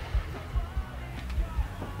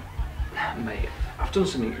 Mate, I've done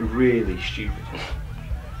something really stupid.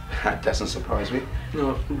 That doesn't surprise me.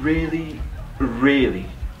 No, really, really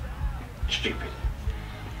stupid.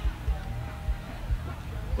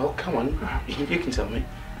 Well, come on. You can tell me.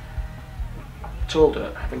 Told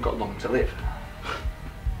her I haven't got long to live.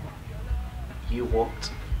 You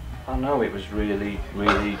what? I know it was really,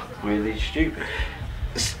 really, really stupid.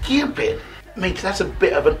 Stupid? Mate, that's a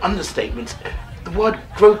bit of an understatement. The word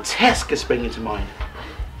grotesque is springing to mind.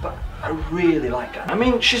 But I really like her. I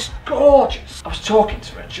mean, she's gorgeous. I was talking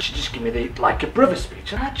to her and she just gave me the like a brother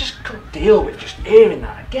speech and I just couldn't deal with just hearing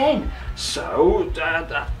that again. So,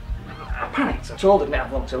 I panicked. I told her I didn't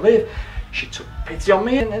have long to live. She took pity on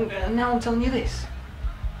me and now I'm telling you this.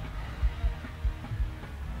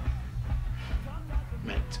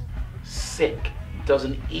 Mate, sick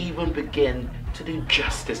doesn't even begin to do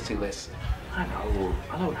justice to this. I know.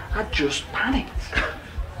 I just panicked.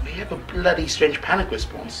 We have a bloody strange panic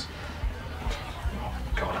response. Oh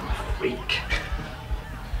God, I'm a freak.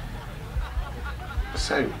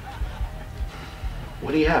 So,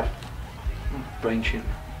 what do you have? Brain tumour.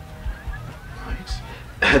 Right.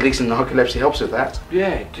 At least narcolepsy helps with that. Yeah,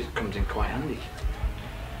 it just comes in quite handy.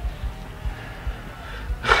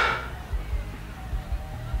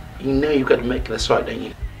 You know you've got to make this right, don't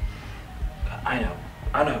you? I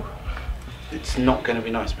know. It's not going to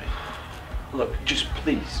be nice, mate. Look, just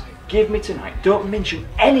please, give me tonight. Don't mention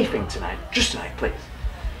anything tonight. Just tonight, please.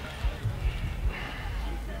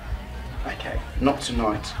 Okay, not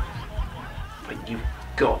tonight. But you've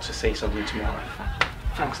got to say something tomorrow.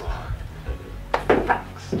 Thanks a lot.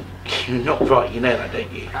 Thanks. You're not right, you know that,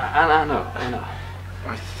 don't you? I know.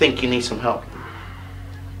 I think you need some help.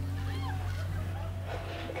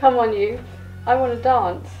 Come on, you. I want to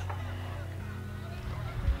dance.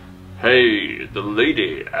 Hey, the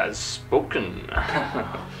lady has spoken.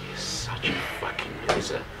 You're such a fucking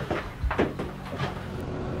loser.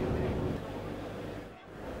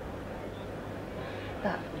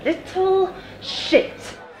 That little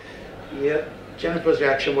shit. Yeah, Jennifer's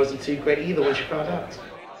reaction wasn't too great either when she found out.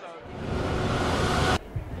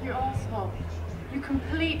 You arsehole. You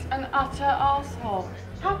complete and utter arsehole.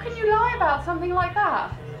 How can you lie about something like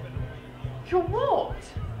that? You're what?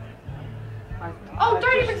 Oh,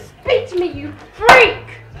 don't even speak to me, you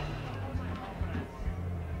freak!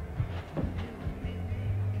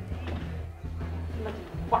 Bloody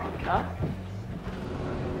wanker.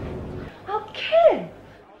 I'll kill him.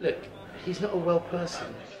 Look, he's not a well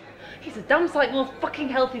person. He's a damn sight more fucking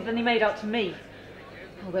healthy than he made out to me.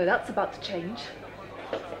 Although that's about to change.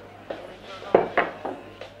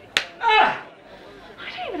 I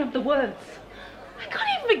don't even have the words. I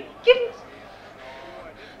can't even begin.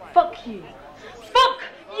 Fuck you. Fuck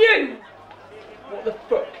you! What the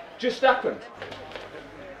fuck just happened?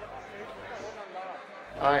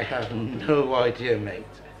 I have no idea, mate.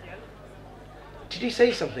 Did you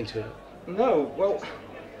say something to her? No, well...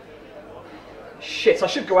 Shit, I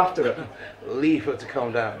should go after her. Leave her to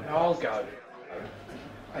calm down. I'll go.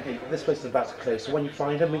 Okay, this place is about to close, so when you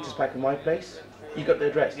find her, meet us back at my place. You got the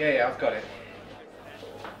address? Yeah, I've got it.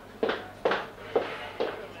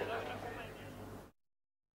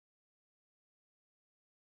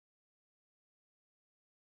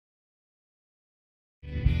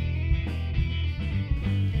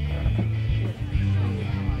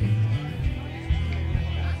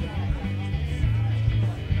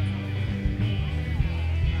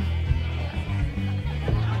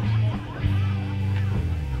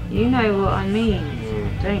 You know what I mean,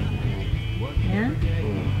 don't you? Yeah?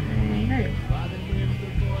 There you go.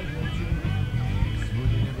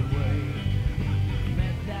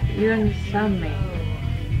 You understand me.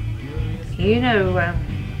 You know where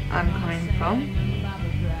I'm coming from,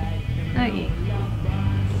 don't you?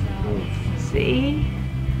 See?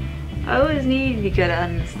 I always need you good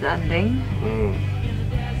at understanding.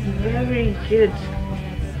 Very good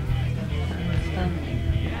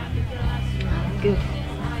understanding. Good.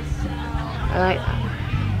 I like that.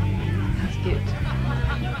 That's good.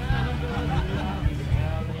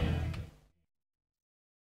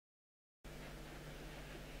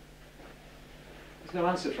 There's no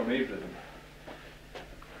answer from either of them.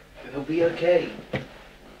 It'll be okay.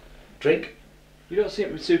 Drink? You don't seem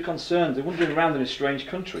to be too concerned. They're wandering around in a strange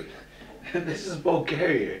country. This is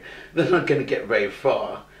Bulgaria. They're not going to get very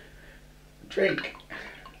far. Drink.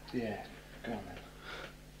 Yeah, go on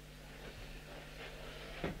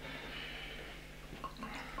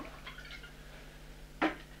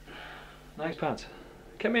then. Nice pants.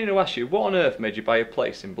 Came in to ask you, what on earth made you buy a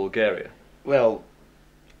place in Bulgaria? Well,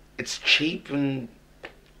 it's cheap and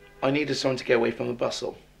I needed someone to get away from the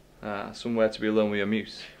bustle. Ah, somewhere to be alone with your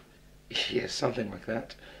muse. Yeah, something like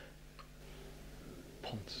that.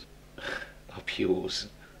 Ponce. Up yours.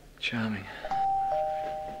 Charming.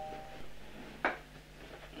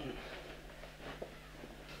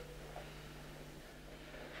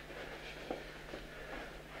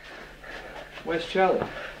 Where's Charlie?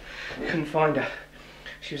 Couldn't find her.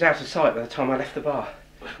 She was out of sight by the time I left the bar.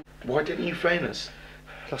 Why didn't you phone us?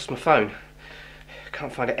 Lost my phone.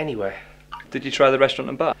 Can't find it anywhere. Did you try the restaurant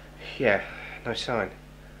and bar? Yeah, no sign.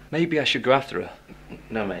 Maybe I should go after her.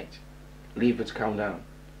 No, mate. Leave her to calm down.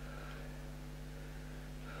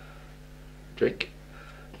 Drink?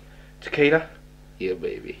 Tequila? Yeah,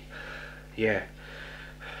 baby. Yeah.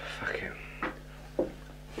 Fuck it.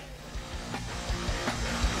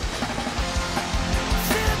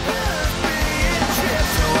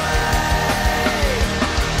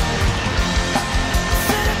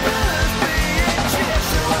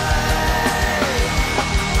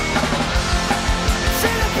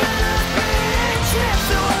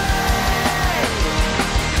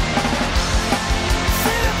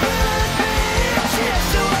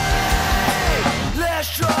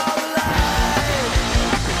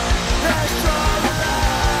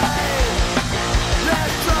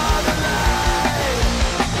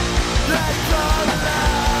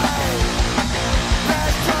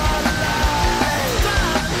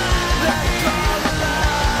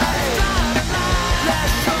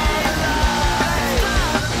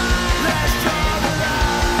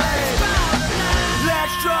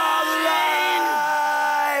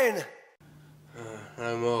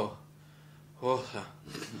 No more. Water.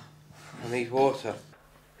 I need water.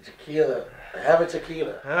 Tequila. Have a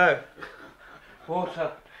tequila. No.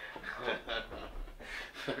 Water.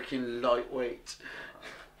 Fucking lightweight.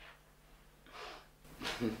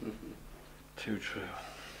 Too true.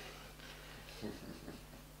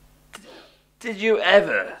 Did you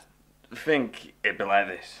ever think it'd be like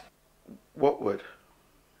this? What would?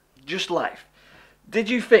 Just life. Did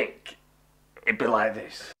you think it'd be like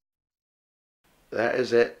this? That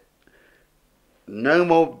is it. No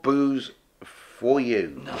more booze for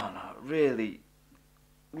you. No, really,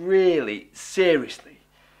 seriously.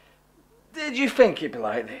 Did you think it'd be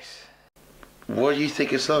like this? What do you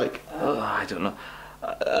think it's like? Oh, I don't know.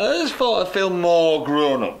 I just thought I'd feel more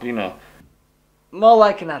grown up, you know. More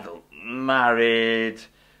like an adult. Married,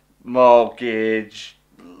 mortgage,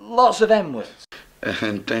 lots of M words.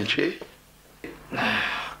 And don't you?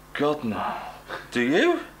 God, no. Do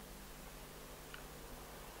you?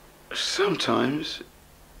 Sometimes,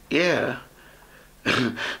 yeah.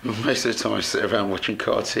 Most of the time I sit around watching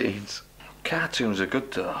cartoons. Cartoons are good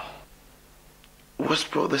though. What's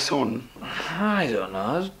brought this on? I don't know.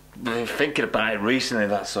 I've been thinking about it recently,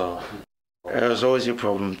 that's all. That was always your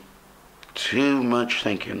problem. Too much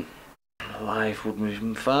thinking. Life would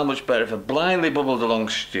be far much better if I blindly bubbled along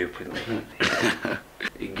stupidly.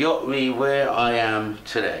 You got me where I am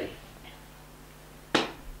today.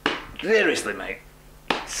 Seriously, mate.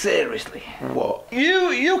 Seriously. What?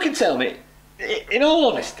 You can tell me, in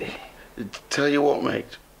all honesty. Tell you what,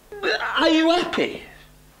 mate. Are you happy?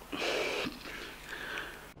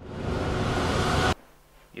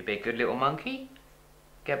 You big good little monkey.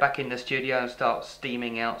 Get back in the studio and start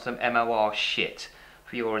steaming out some MOR shit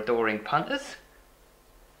for your adoring punters.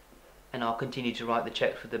 And I'll continue to write the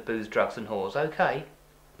check for the booze, drugs and whores, okay?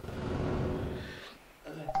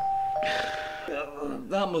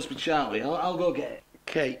 That must be Charlie. I'll go get it.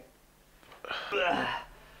 Kate. Hey,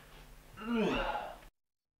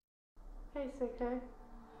 Sicko.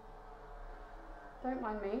 Don't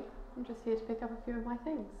mind me. I'm just here to pick up a few of my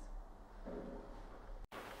things.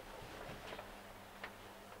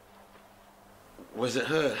 Was it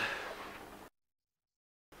her?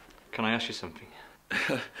 Can I ask you something?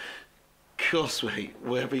 Of course, mate.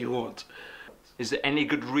 Wherever you want. Is there any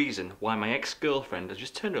good reason why my ex-girlfriend has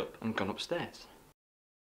just turned up and gone upstairs?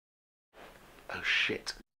 Oh,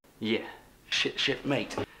 shit. Yeah. Shit,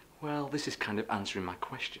 mate. Well, this is kind of answering my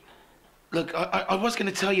question. Look, I was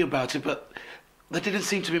going to tell you about it, but there didn't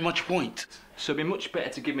seem to be much point. So it'd be much better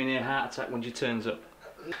to give me a near heart attack when she turns up.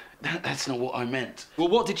 That's not what I meant. Well,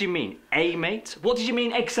 what did you mean? Mate? What did you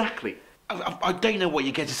mean exactly? I don't know what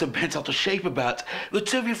you're getting so bent out of shape about. The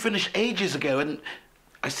two of you finished ages ago, and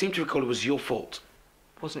I seem to recall it was your fault.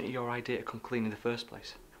 Wasn't it your idea to come clean in the first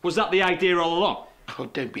place? Was that the idea all along? Oh,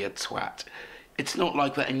 don't be a twat. It's not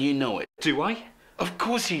like that, and you know it. Do I? Of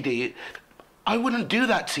course you do. I wouldn't do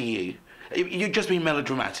that to you. You're just being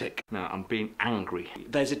melodramatic. No, I'm being angry.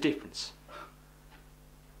 There's a difference.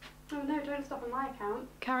 Oh no, don't stop on my account.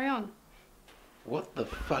 Carry on. What the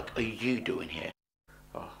fuck are you doing here?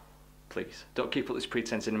 Oh, please, don't keep up this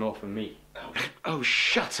pretense anymore for me. Oh,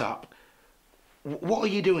 shut up. What are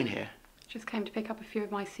you doing here? Just came to pick up a few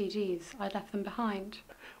of my CDs. I left them behind.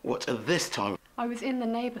 What, this time? I was in the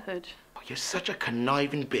neighbourhood. Oh, you're such a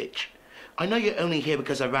conniving bitch. I know you're only here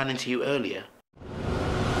because I ran into you earlier.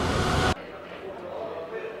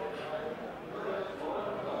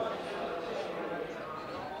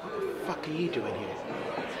 What are you doing here?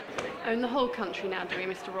 Own the whole country now, do we,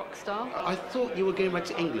 Mr. Rockstar? I thought you were going back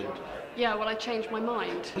to England. Yeah, well, I changed my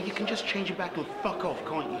mind. Well, you can just change it back and fuck off,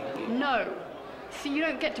 can't you? No. So you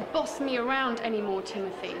don't get to boss me around anymore,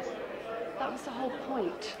 Timothy. That was the whole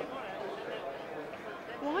point.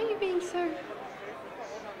 Why are you being so...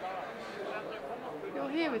 You're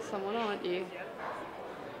here with someone, aren't you?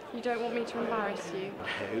 You don't want me to embarrass you?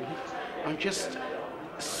 No. I'm just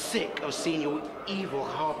sick of seeing your evil,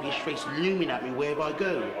 harpish face looming at me wherever I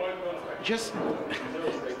go. Just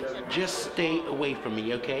stay away from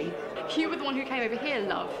me, okay? You were the one who came over here,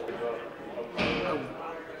 love. Oh,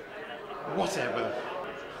 whatever.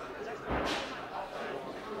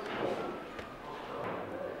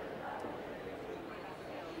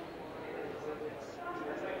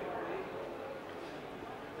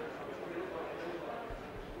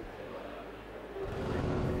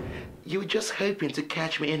 You were just hoping to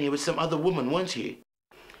catch me in here with some other woman, weren't you?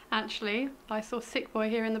 Actually, I saw Sick Boy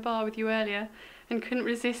here in the bar with you earlier and couldn't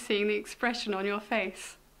resist seeing the expression on your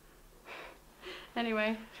face.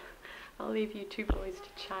 Anyway, I'll leave you two boys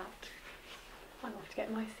to chat. I'm off to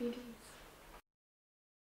get my CDs.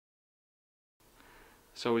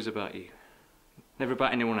 It's always about you. Never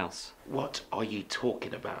about anyone else. What are you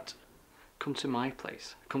talking about? Come to my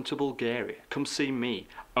place. Come to Bulgaria. Come see me.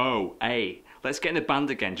 Oh, hey, let's get in a band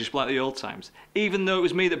again, just like the old times. Even though it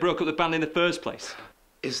was me that broke up the band in the first place.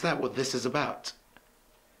 Is that what this is about?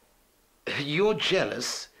 You're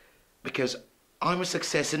jealous because I'm a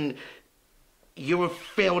success and you're a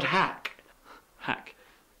failed hack. Hack?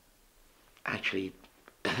 Actually,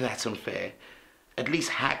 that's unfair. At least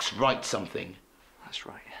hacks write something. That's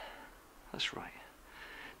right. That's right.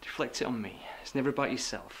 Deflect it on me. It's never about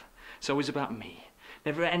yourself. It's always about me.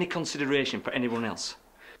 Never any consideration for anyone else.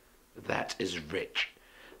 That is rich.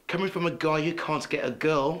 Coming from a guy who can't get a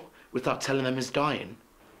girl without telling them he's dying.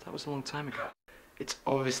 That was a long time ago. It's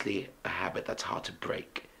obviously a habit that's hard to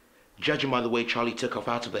break, judging by the way Charlie took off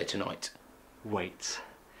out of there tonight. Wait.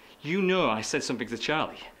 You know I said something to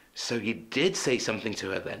Charlie. So you did say something to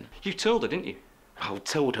her then? You told her, didn't you? Oh,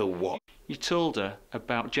 told her what? You told her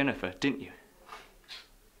about Jennifer, didn't you?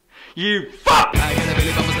 You fuck! I got a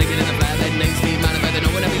Billy Bubbles leaking in the flat, that name Steve Manifest,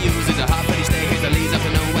 no one ever uses a half penny steak, that leads up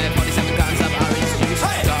to nowhere, 47 cans of orange juice.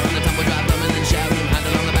 Star on the tumble drive, bumming and shouting,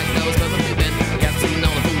 handle on the back nose, purple pippin. Captain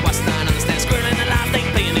on the food, what's nine on the stand, squirreling the life,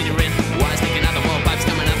 ain't paying in your rent. Why sticking out the wall, pipes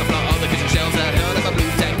coming out the floor, all the kitchen shelves, I heard of a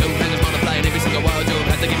blue tack, no hangers multiplying every single wardrobe,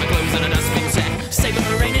 had to get my clothes in a dustbin sack. Save it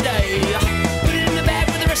for a rainy day, put it in the bag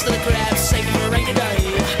with the rest of the crab, save it for a rainy day,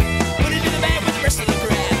 put it in the bag with the rest of the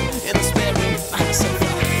crab, in the spare room, behind the sofa.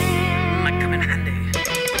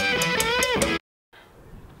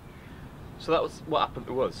 So that was what happened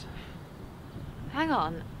to us? Hang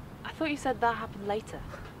on. I thought you said that happened later.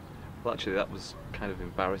 Well, actually, that was kind of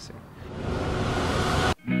embarrassing.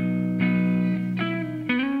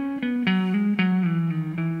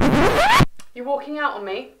 You walking out on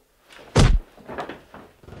me?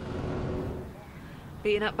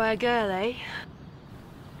 Beaten up by a girl, eh?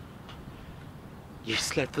 You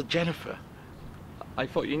slept with Jennifer? I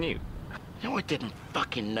thought you knew. No, I didn't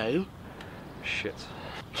fucking know. Shit.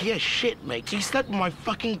 Yeah, shit, mate. You slept with my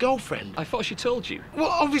fucking girlfriend. I thought she told you. Well,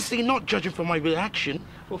 obviously not, judging from my reaction.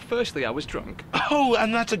 Well, firstly, I was drunk. Oh,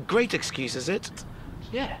 and that's a great excuse, is it?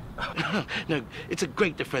 Yeah. No, it's a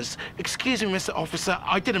great difference. Excuse me, Mr. Officer,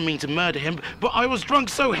 I didn't mean to murder him, but I was drunk,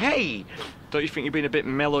 so hey! Don't you think you're being a bit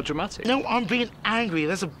melodramatic? No, I'm being angry.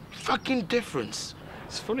 There's a fucking difference.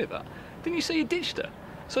 It's funny that. Didn't you say you ditched her?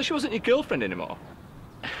 So she wasn't your girlfriend anymore?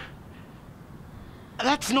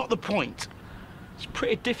 That's not the point. It's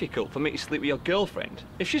pretty difficult for me to sleep with your girlfriend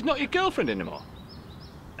if she's not your girlfriend anymore.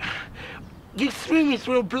 You threw me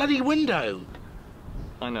through a bloody window.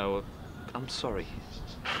 I know. I'm sorry.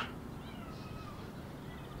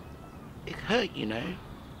 It hurt, you know.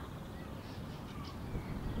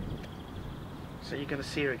 So you're gonna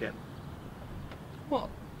see her again? What?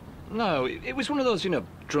 No, it was one of those, you know,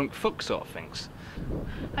 drunk fuck sort of things.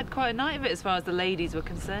 Had quite a night of it as far as the ladies were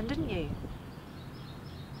concerned, didn't you?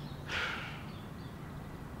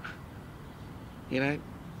 You know,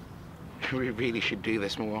 we really should do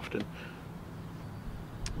this more often.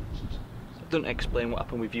 Don't explain what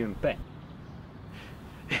happened with you and Ben.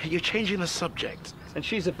 You're changing the subject. And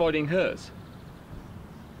she's avoiding hers.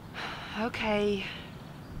 Okay.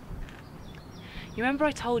 You remember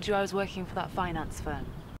I told you I was working for that finance firm?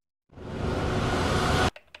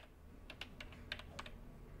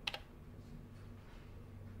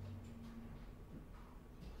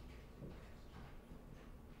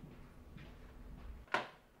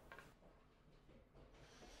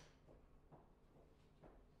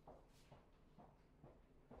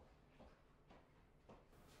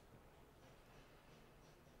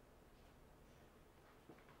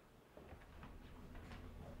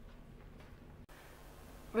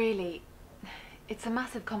 Really, it's a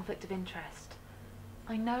massive conflict of interest.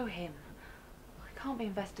 I know him. I can't be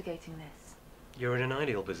investigating this. You're in an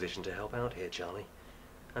ideal position to help out here, Charlie.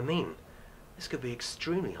 I mean, this could be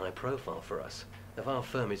extremely high profile for us if our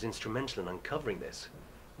firm is instrumental in uncovering this.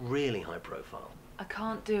 Really high profile. I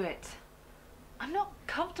can't do it. I'm not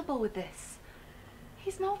comfortable with this.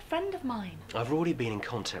 He's an old friend of mine. I've already been in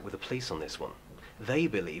contact with the police on this one. They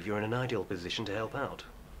believe you're in an ideal position to help out.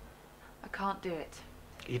 I can't do it.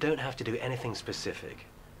 You don't have to do anything specific.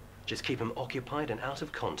 Just keep him occupied and out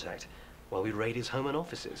of contact while we raid his home and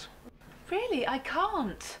offices. Really, I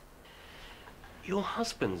can't. Your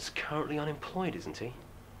husband's currently unemployed, isn't he?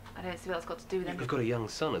 I don't see what that's got to do with anything. You've got a young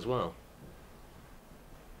son as well.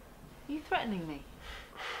 Are you threatening me?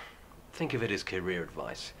 Think of it as career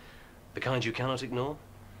advice. The kind you cannot ignore.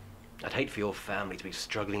 I'd hate for your family to be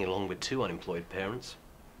struggling along with two unemployed parents.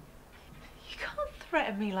 You can't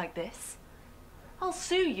threaten me like this. I'll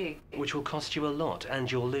sue you. Which will cost you a lot,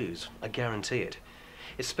 and you'll lose. I guarantee it.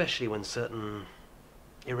 Especially when certain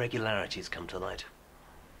irregularities come to light.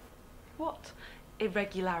 What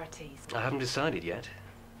irregularities? I haven't decided yet.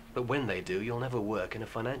 But when they do, you'll never work in a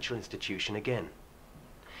financial institution again.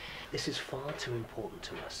 This is far too important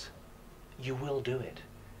to us. You will do it.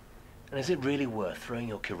 And is it really worth throwing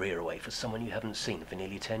your career away for someone you haven't seen for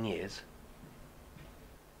nearly 10 years?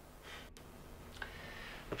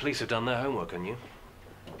 The police have done their homework on you.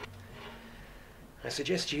 I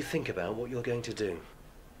suggest you think about what you're going to do.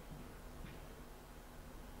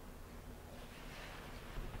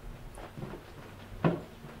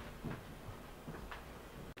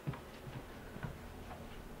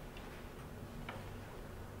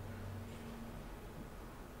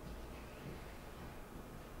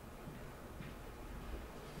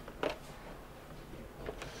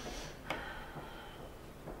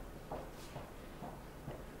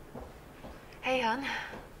 Hey, hon.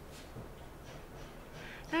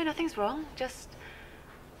 No, nothing's wrong. Just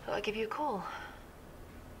thought I'd give you a call.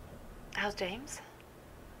 How's James?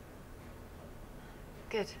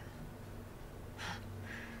 Good.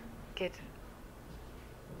 Good.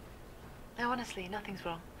 No, honestly, nothing's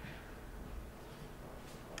wrong.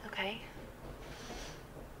 Okay.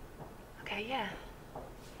 Okay, yeah.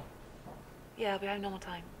 Yeah, I'll be home normal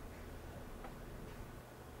time.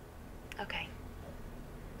 Okay.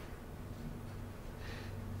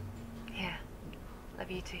 Yeah.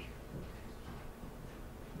 Love you too.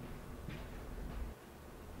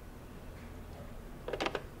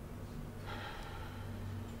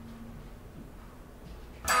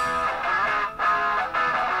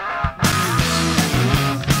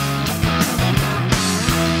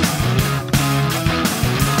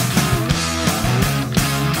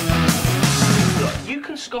 You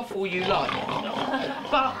can scoff all you like,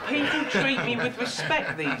 but people treat me with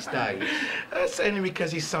respect these days. That's only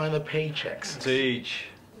because he signed the paychecks. Teach.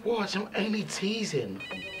 What? I'm only teasing.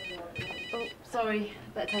 Oh, sorry.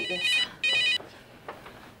 Better take this.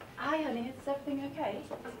 Hi, honey. Is everything okay?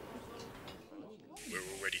 We're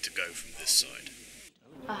all ready to go from this side.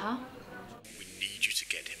 Uh-huh. We need you to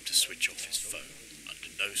get him to switch off his phone. Under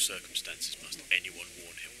no circumstances must anyone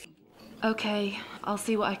warn him. Okay, I'll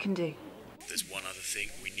see what I can do. There's one other thing.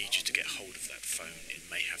 We need you to get hold of that phone. It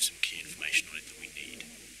may have some key information on it that we need.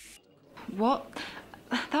 What?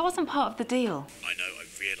 That wasn't part of the deal. I know, I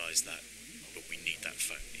realise that, but we need that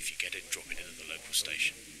phone. If you get it, drop it in at the local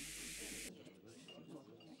station.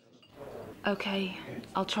 Okay,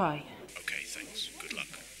 I'll try. Okay, thanks. Good luck.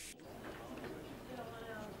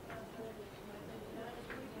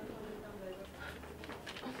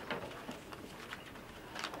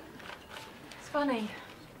 It's funny.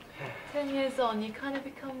 10 years on, you kind of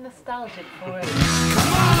become nostalgic for it.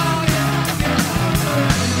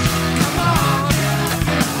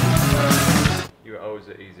 You were always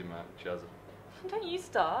an easy man, Chaz. Don't you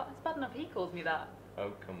start. It's bad enough he calls me that.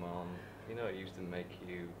 Oh, come on. You know it used to make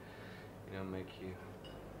you...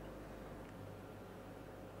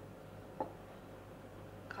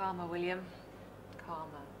 Karma, William.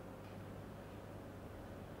 Karma.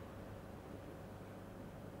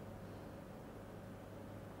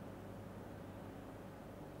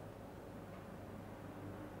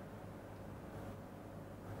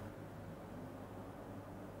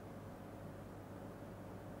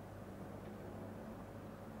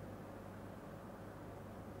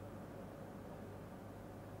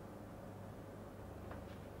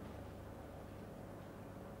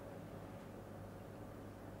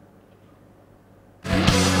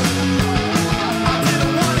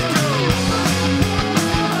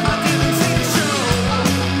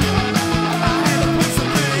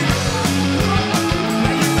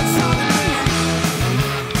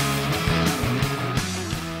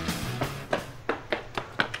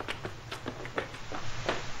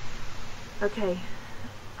 Okay,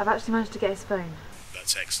 I've actually managed to get his phone.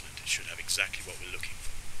 That's excellent. It should have exactly what we're looking for.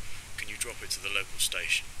 Can you drop it to the local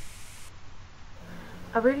station?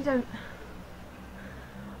 I really don't...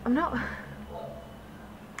 I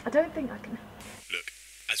don't think I can... Look,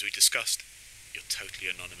 as we discussed, you're totally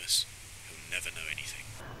anonymous. You'll never know anything.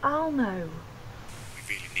 I'll know. We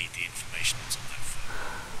really need the information that's on that phone.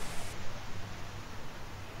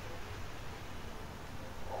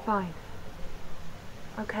 Fine.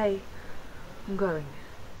 Okay, I'm going.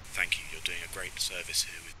 Thank you. You're doing a great service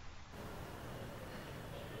here with...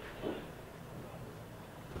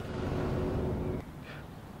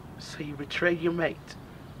 So you betrayed your mate.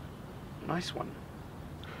 Nice one.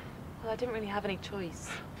 Well, I didn't really have any choice.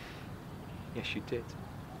 Yes, you did.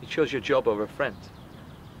 You chose your job over a friend.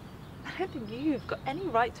 I don't think you've got any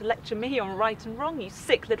right to lecture me on right and wrong, you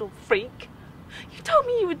sick little freak. You told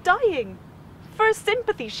me you were dying. For a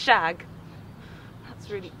sympathy shag. That's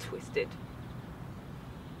really twisted.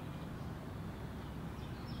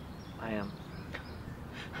 I am.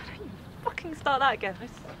 Don't you fucking start that again, I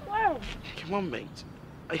swear. Come on, mate.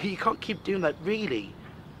 You can't keep doing that, really.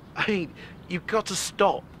 I mean, you've got to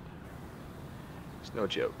stop. It's no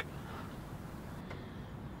joke.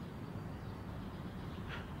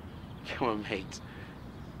 Come on, mate.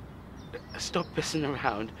 Stop pissing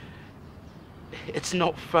around. It's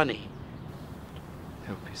not funny.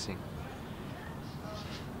 No pissing.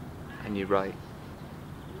 And you're right.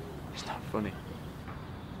 It's not funny.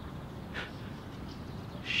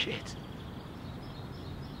 Shit.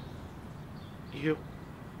 You're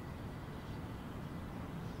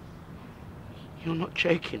not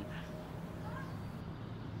joking.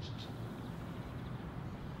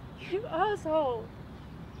 You asshole.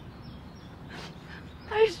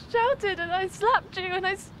 I shouted and I slapped you and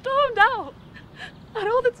I stormed out. And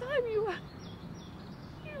all the time you were...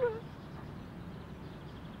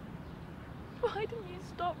 Why didn't you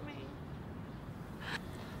stop me?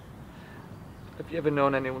 Have you ever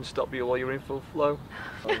known anyone stop you while you're in full flow?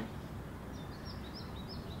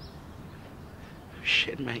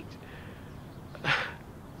 Shit, mate.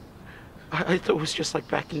 I thought it was just like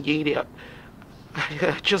back in uni.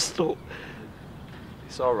 I just thought...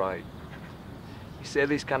 It's alright. You say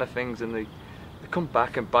these kind of things and they come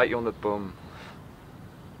back and bite you on the bum.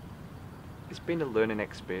 It's been a learning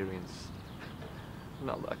experience.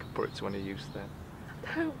 Not that I can put it to any use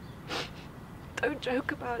then. Don't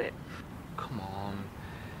joke about it. Come on.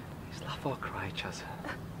 Just laugh or cry, Chaz.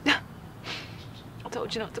 I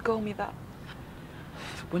told you not to call me that.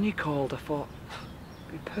 When you called, I thought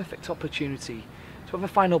it'd be a perfect opportunity to have a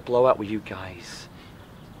final blowout with you guys.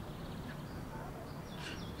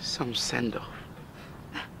 Some send-off.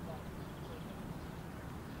 If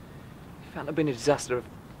it hadn't been a disaster of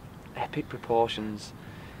epic proportions,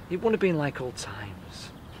 it wouldn't have been like old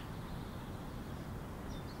times.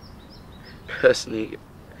 Personally,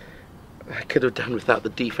 I could have done without the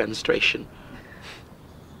defenestration.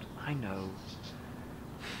 I know.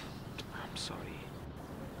 I'm sorry.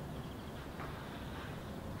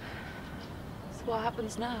 So what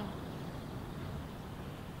happens now?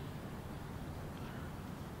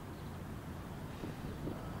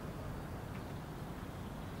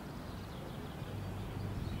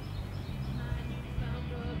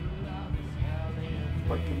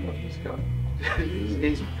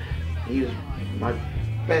 He's my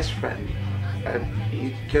best friend, and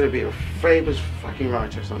he's gonna be a famous fucking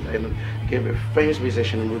writer someday, and gonna be a famous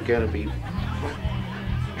musician, and we're gonna be.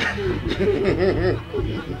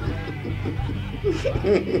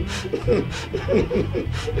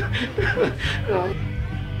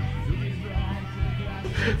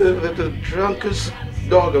 the drunkest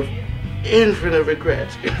dog of infinite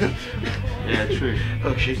regret. Yeah, true.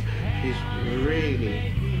 Oh, she's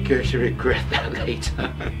really going to regret that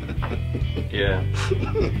later. Yeah.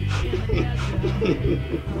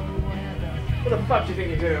 What the fuck do you think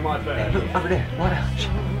you're doing in my bed? Over there, right out.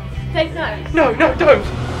 Take notes. No,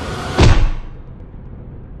 don't!